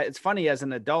true. And it's funny, as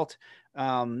an adult,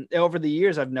 over the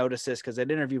years, I've noticed this, because I'd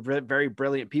interview very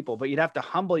brilliant people, but you'd have to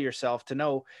humble yourself to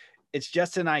know it's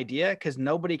just an idea, because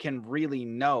nobody can really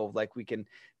know. Like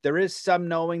there is some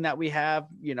knowing that we have,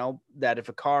 that if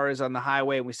a car is on the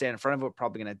highway and we stand in front of it, we're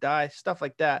probably going to die, stuff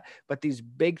like that. But these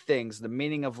big things, the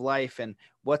meaning of life and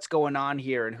what's going on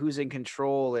here and who's in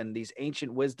control and these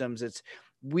ancient wisdoms,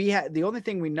 the only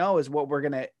thing we know is what we're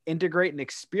going to integrate and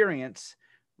experience.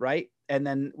 Right. And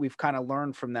then we've kind of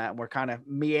learned from that. And we're kind of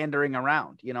meandering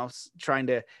around, trying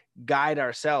to guide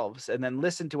ourselves, and then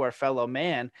listen to our fellow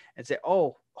man and say,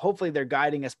 oh, hopefully they're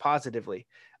guiding us positively.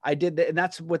 I did that. And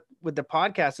that's with the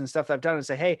podcast and stuff that I've done, and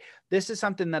say, hey, this is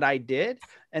something that I did,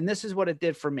 and this is what it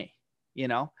did for me,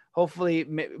 hopefully,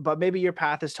 but maybe your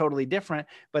path is totally different.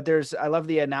 But I love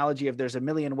the analogy of there's a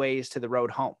million ways to the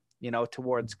road home,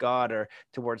 towards God or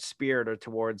towards spirit or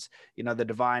towards, the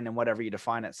divine and whatever you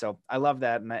define it. So I love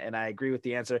that. And I agree with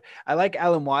the answer. I like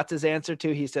Alan Watts' answer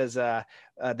too. He says, the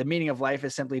meaning of life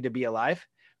is simply to be alive.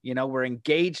 We're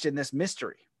engaged in this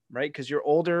mystery, right? Because you're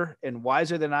older and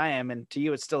wiser than I am. And to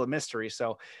you, it's still a mystery.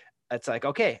 So it's like,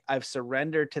 okay, I've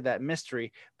surrendered to that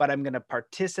mystery, but I'm going to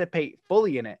participate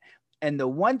fully in it. And the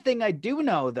one thing I do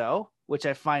know, though, which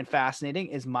I find fascinating,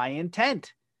 is my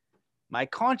intent, my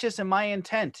conscious and my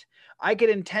intent. I could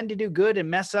intend to do good and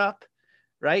mess up,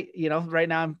 right? Right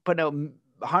now I'm putting out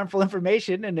harmful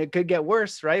information and it could get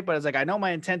worse, right? But it's like, I know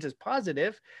my intent is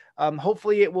positive.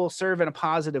 Hopefully it will serve in a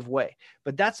positive way.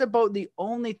 But that's about the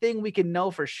only thing we can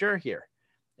know for sure here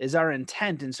is our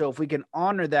intent. And so if we can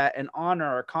honor that and honor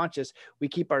our conscious, we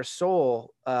keep our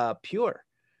soul pure,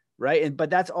 right? But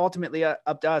that's ultimately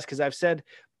up to us. Because I've said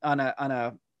on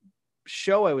a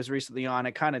show I was recently on,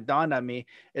 it kind of dawned on me.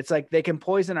 It's like they can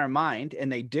poison our mind,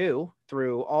 and they do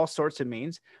through all sorts of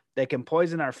means. They can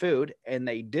poison our food, and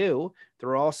they do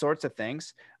through all sorts of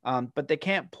things. But they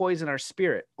can't poison our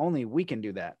spirit. Only we can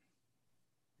do that.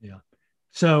 Yeah.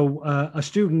 So a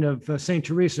student of St.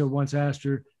 Teresa once asked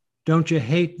her, "Don't you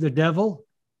hate the devil?"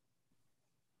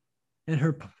 And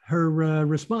her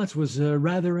response was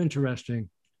rather interesting.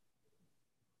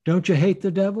 "Don't you hate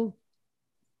the devil?"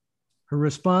 Her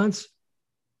response,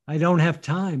 "I don't have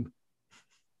time."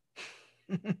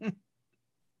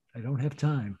 I don't have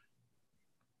time.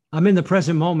 I'm in the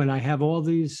present moment. I have all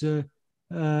these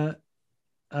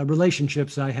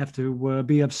relationships I have to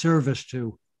be of service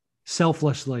to,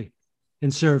 selflessly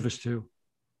in service to.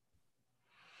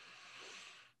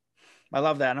 I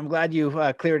love that. And I'm glad you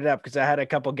cleared it up, because I had a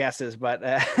couple guesses, but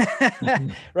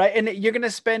right. And you're going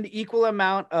to spend equal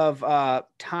amount of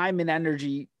time and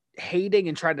energy hating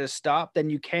and trying to stop than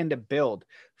you can to build.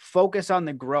 Focus on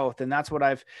the growth. And that's what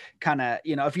I've kind of,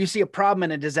 if you see a problem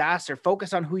and a disaster,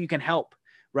 focus on who you can help,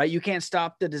 right? You can't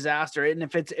stop the disaster. And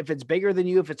if it's bigger than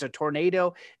you, if it's a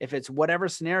tornado, if it's whatever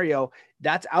scenario,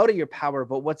 that's out of your power.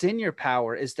 But what's in your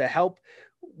power is to help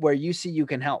where you see you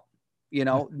can help.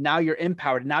 Now you're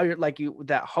empowered. Now you're like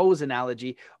that hose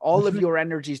analogy, all of your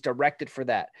energy is directed for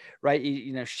that, right?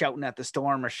 Shouting at the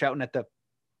storm or shouting at the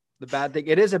bad thing.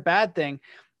 It is a bad thing,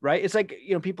 right? It's like,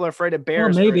 people are afraid of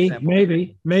bears. Well, maybe.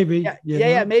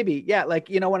 Yeah, maybe. Yeah. Like,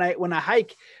 when I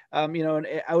hike,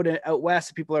 out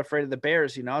west, people are afraid of the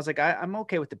bears. I was like, I'm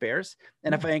okay with the bears.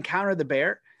 And if I encounter the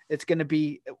bear, it's going to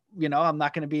be, I'm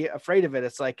not going to be afraid of it.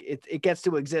 It's like, it gets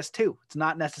to exist too. It's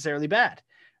not necessarily bad.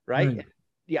 Right.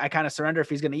 Yeah, I kind of surrender. If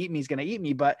he's going to eat me, he's going to eat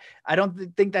me, but I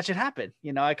don't think that should happen.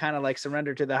 I kind of like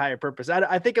surrender to the higher purpose.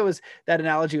 I think that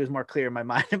analogy was more clear in my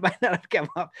mind. It might not have come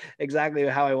up exactly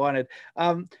how I wanted.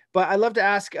 But I'd love to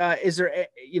ask, is there,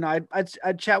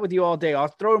 I'd chat with you all day. I'll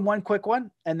throw in one quick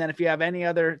one. And then if you have any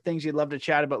other things you'd love to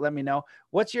chat about, let me know.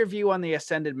 What's your view on the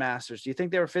Ascended Masters? Do you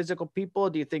think they were physical people?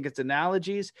 Do you think it's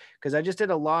analogies? Because I just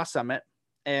did a law summit,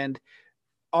 and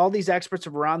all these experts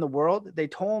from around the world, they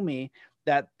told me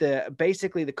that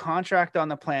basically the contract on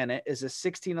the planet is a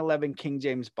 1611 King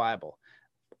James Bible,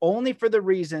 only for the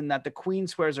reason that the Queen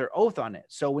swears her oath on it.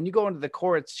 So when you go into the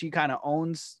courts, she kind of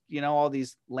owns, all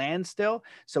these lands still.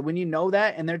 So when you know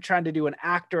that, and they're trying to do an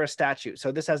act or a statute.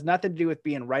 So this has nothing to do with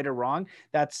being right or wrong.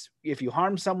 That's, if you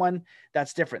harm someone,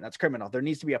 that's different. That's criminal. There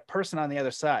needs to be a person on the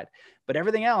other side. But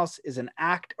everything else is an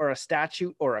act or a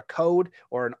statute or a code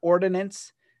or an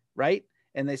ordinance, right?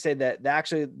 And they say that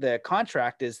actually the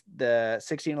contract is the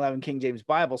 1611 King James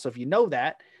Bible. So if you know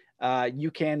that,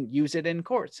 you can use it in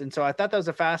courts. And so I thought that was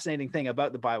a fascinating thing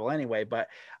about the Bible anyway, but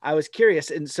I was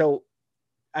curious. And so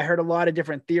I heard a lot of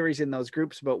different theories in those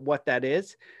groups about what that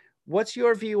is. What's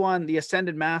your view on the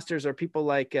Ascended Masters, or people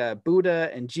like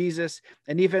Buddha and Jesus,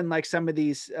 and even like some of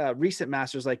these recent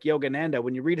masters like Yogananda?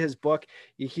 When you read his book,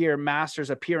 you hear masters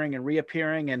appearing and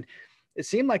reappearing, and it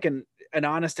seemed like an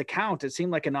honest account. It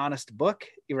seemed like an honest book,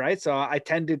 right? So I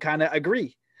tend to kind of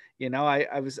agree.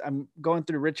 I'm going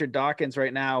through Richard Dawkins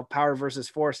right now, Power versus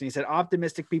Force. And he said,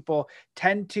 optimistic people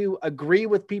tend to agree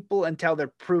with people until they're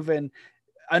proven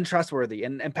untrustworthy,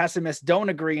 and pessimists don't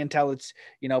agree until it's,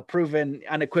 proven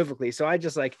unequivocally. So I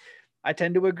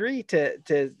tend to agree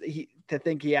to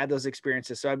think he had those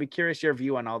experiences. So I'd be curious your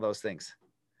view on all those things.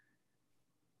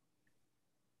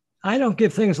 I don't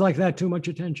give things like that too much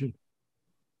attention.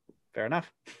 Fair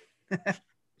enough.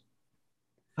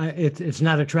 It's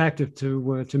not attractive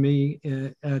to me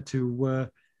to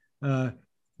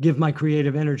give my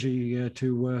creative energy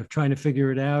to trying to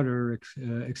figure it out, or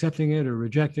accepting it or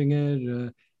rejecting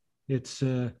it. It's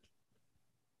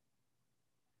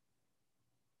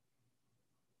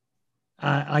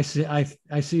I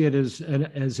see it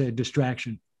as a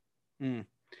distraction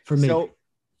for me. So,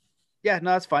 yeah,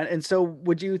 no, that's fine. And so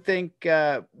would you think,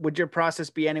 would your process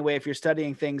be anyway, if you're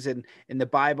studying things in the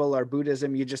Bible or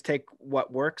Buddhism, you just take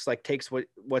what works, like takes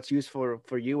what's useful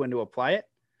for you and to apply it?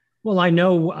 Well, I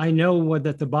know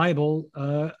that the Bible,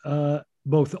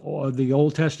 both the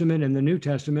Old Testament and the New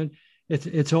Testament,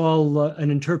 it's all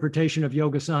an interpretation of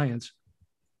yoga science,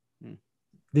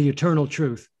 the eternal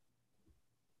truth.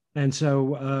 And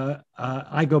so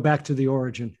I go back to the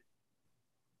origin,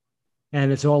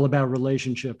 and it's all about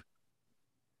relationship.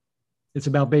 It's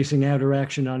about basing outer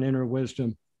action on inner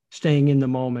wisdom, staying in the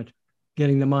moment,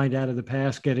 getting the mind out of the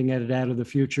past, getting it out of the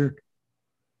future,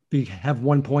 have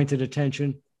one pointed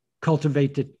attention,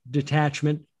 cultivate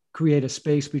detachment, create a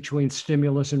space between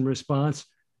stimulus and response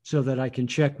so that I can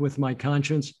check with my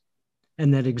conscience,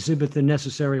 and then exhibit the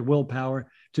necessary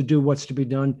willpower to do what's to be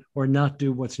done or not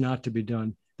do what's not to be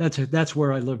done. That's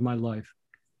where I live my life.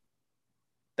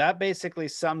 That basically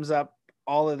sums up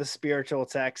all of the spiritual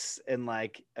texts in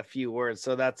like a few words.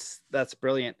 So that's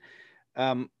brilliant.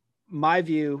 My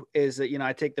view is that,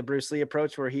 I take the Bruce Lee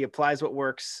approach where he applies what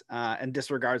works and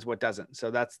disregards what doesn't. So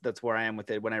that's where I am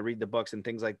with it. When I read the books and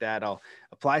things like that, I'll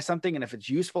apply something. And if it's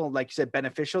useful, like you said,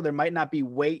 beneficial, there might not be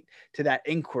weight to that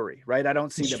inquiry, right? I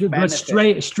don't see the benefit.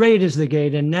 But straight is the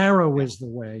gate and narrow is the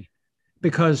way,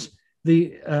 because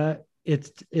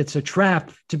it's a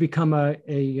trap to become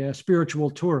a spiritual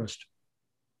tourist.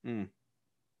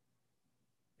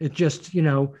 It just,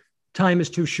 time is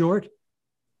too short,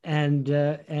 and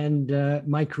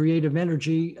my creative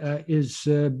energy is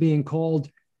being called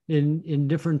in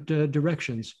different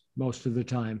directions most of the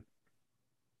time,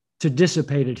 to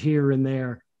dissipate it here and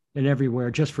there and everywhere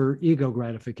just for ego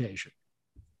gratification.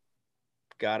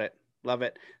 Got it. Love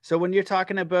it. So when you're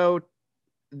talking about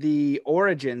the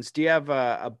origins, do you have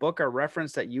a book or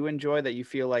reference that you enjoy that you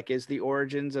feel like is the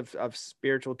origins of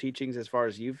spiritual teachings as far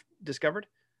as you've discovered?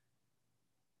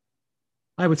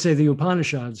 I would say the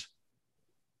Upanishads.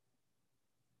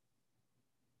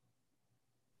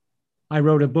 I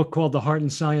wrote a book called The Heart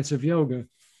and Science of Yoga.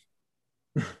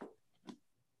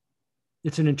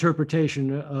 It's an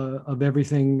interpretation of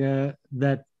everything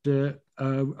that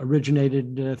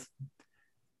originated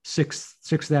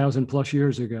 6,000 plus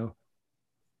years ago.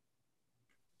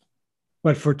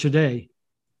 But for today,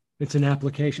 it's an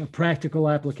application, a practical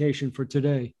application for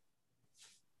today.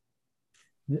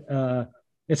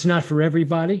 It's not for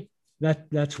everybody.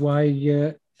 That's why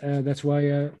I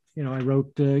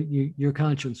wrote Your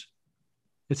Conscience.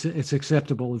 It's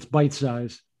acceptable. It's bite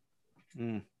size.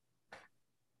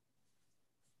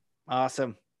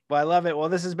 Awesome. Well, I love it. Well,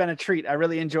 this has been a treat. I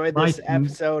really enjoyed this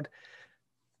episode.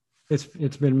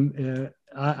 It's been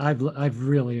I've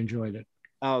really enjoyed it.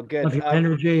 Oh, good. I love your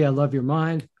energy. I love your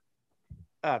mind.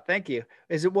 Thank you.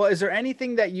 Is there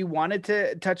anything that you wanted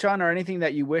to touch on or anything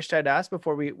that you wished I'd asked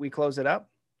before we close it up?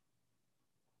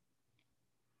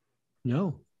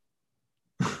 No.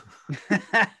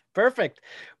 Perfect.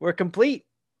 We're complete.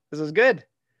 This is good.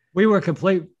 We were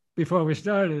complete before we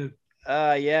started.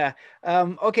 Yeah.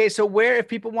 Okay. So if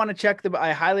people want to check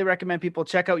I highly recommend people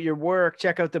check out your work,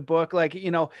 check out the book. Like,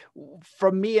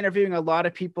 from me interviewing a lot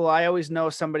of people, I always know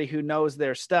somebody who knows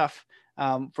their stuff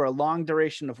for a long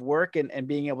duration of work and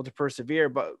being able to persevere.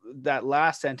 But that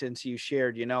last sentence you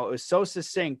shared, it was so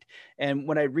succinct. And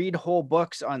when I read whole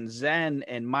books on Zen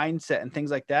and mindset and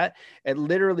things like that, it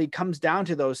literally comes down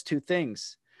to those two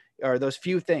things, or those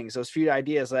few things, those few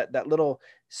ideas, that little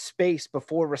space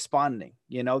before responding.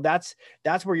 That's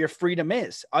where your freedom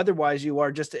is. Otherwise, you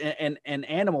are just an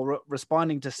animal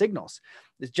responding to signals.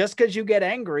 It's just because you get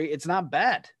angry, it's not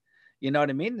bad. You know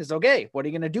what I mean? It's okay. What are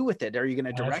you going to do with it? Are you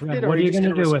going to direct it, or what are you going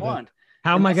to do respond? With it?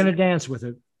 How am I going to dance with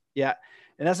it? Yeah.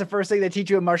 And that's the first thing they teach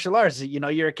you in martial arts.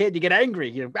 You're a kid, you get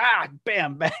angry, bam,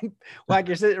 bang, whack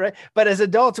your sit, right? But as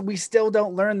adults, we still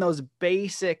don't learn those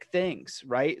basic things,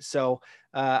 right? So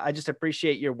I just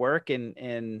appreciate your work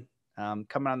and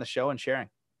coming on the show and sharing.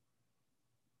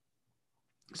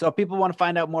 So if people want to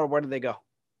find out more, where do they go?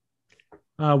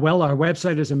 Well, our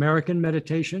website is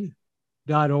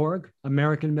americanmeditation.org,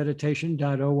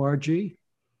 americanmeditation.org.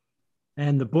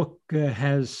 And the book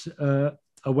has a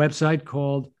website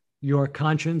called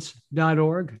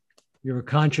yourconscience.org,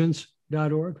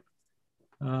 yourconscience.org.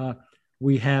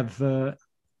 We have a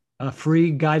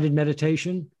free guided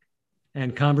meditation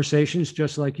and conversations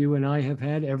just like you and I have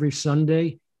had every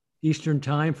Sunday, Eastern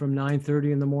time from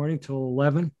 9:30 in the morning till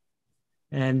 11.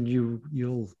 And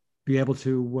you'll be able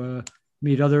to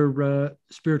meet other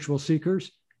spiritual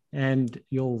seekers, and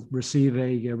you'll receive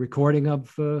a recording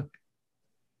of the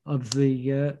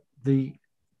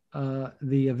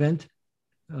event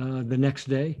the next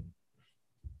day.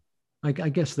 I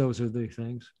guess those are the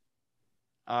things.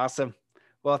 Awesome.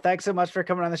 Well, thanks so much for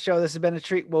coming on the show. This has been a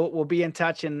treat. We'll be in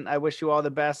touch, and I wish you all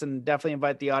the best, and definitely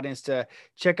invite the audience to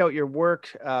check out your work,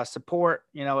 support.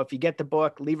 If you get the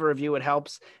book, leave a review. It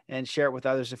helps, and share it with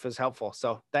others if it's helpful.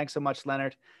 So thanks so much,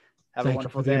 Leonard. Have a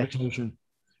wonderful day. Thank you for the invitation.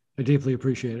 I deeply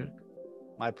appreciate it.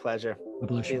 My pleasure. God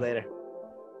bless you. See you later.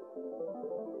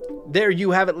 There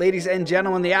you have it, ladies and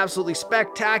gentlemen, the absolutely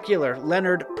spectacular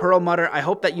Leonard Perlmutter. I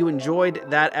hope that you enjoyed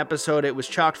that episode. It was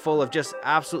chock full of just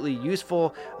absolutely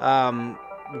useful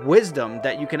wisdom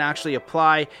that you can actually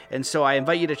apply. And so I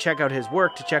invite you to check out his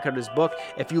work, to check out his book.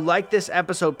 If you like this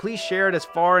episode, please share it as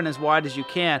far and as wide as you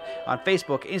can on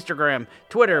Facebook, Instagram,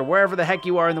 Twitter, wherever the heck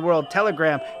you are in the world.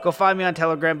 Telegram, go find me on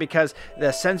Telegram, because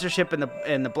the censorship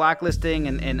and the blacklisting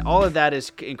and all of that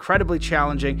is incredibly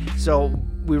challenging. So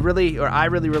I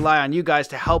really rely on you guys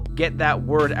to help get that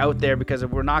word out there, because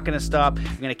if we're not going to stop,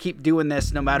 I'm going to keep doing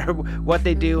this no matter what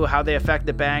they do, how they affect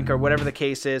the bank, or whatever the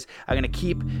case is. I'm going to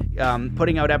keep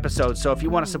putting out episodes. So if you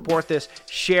want to support this,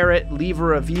 share it, leave a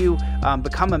review,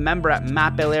 become a member at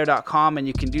mattbelair.com, and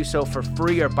you can do so for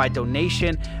free or by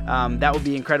donation. That would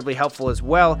be incredibly helpful as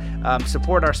well.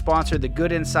 Support our sponsor,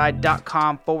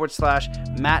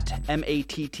 thegoodinside.com/Matt,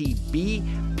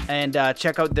 MATTB, and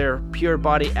check out their Pure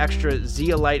Body Extra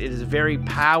Zeolite. It is a very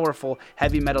powerful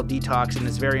heavy metal detox, and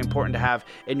it's very important to have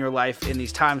in your life in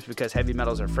these times, because heavy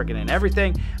metals are freaking in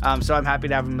everything. So I'm happy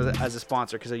to have them as a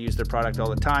sponsor, because I use their product all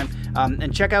the time.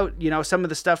 And check out, some of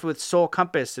the stuff with Soul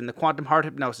Compass and the Quantum Heart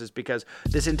Hypnosis, because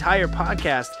this entire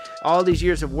podcast, all these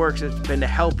years of work, has been to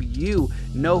help you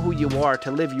know who you are,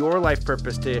 to live your life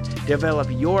purpose, to develop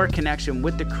your connection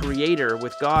with the Creator,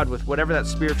 with God, with whatever that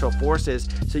spiritual force is,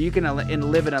 so you can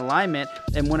live in alignment.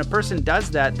 And when a person does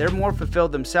that, they're more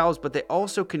fulfilled themselves, but they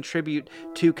also contribute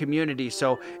to community.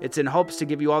 So it's in hopes to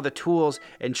give you all the tools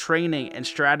and training and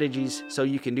strategies so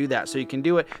you can do that. So you can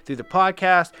do it through the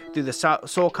podcast, through the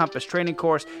Soul Compass training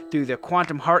course, through the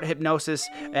Quantum Heart Hypnosis,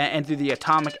 and through the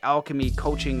Atomic Alchemy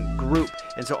coaching group.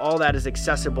 And so all that is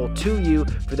accessible to you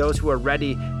for those who are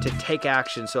ready to take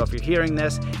action. So if you're hearing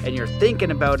this and you're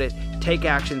thinking about it, take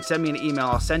action. Send me an email.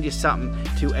 I'll send you something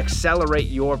to accelerate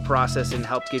your process and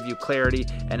help give you clarity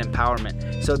and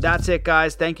empowerment. So that's it,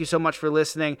 guys. Thank you so much for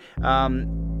listening.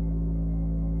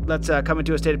 Let's come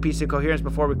into a state of peace and coherence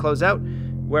before we close out.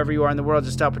 Wherever you are in the world,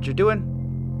 just stop what you're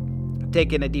doing.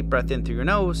 Take in a deep breath in through your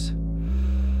nose.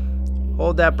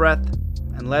 Hold that breath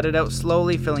and let it out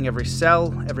slowly, filling every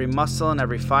cell, every muscle, and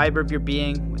every fiber of your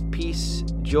being with peace,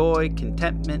 joy,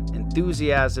 contentment,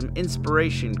 enthusiasm,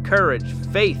 inspiration, courage,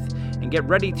 faith, and get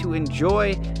ready to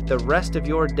enjoy the rest of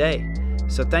your day.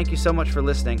 So thank you so much for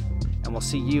listening, and we'll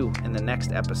see you in the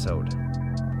next episode.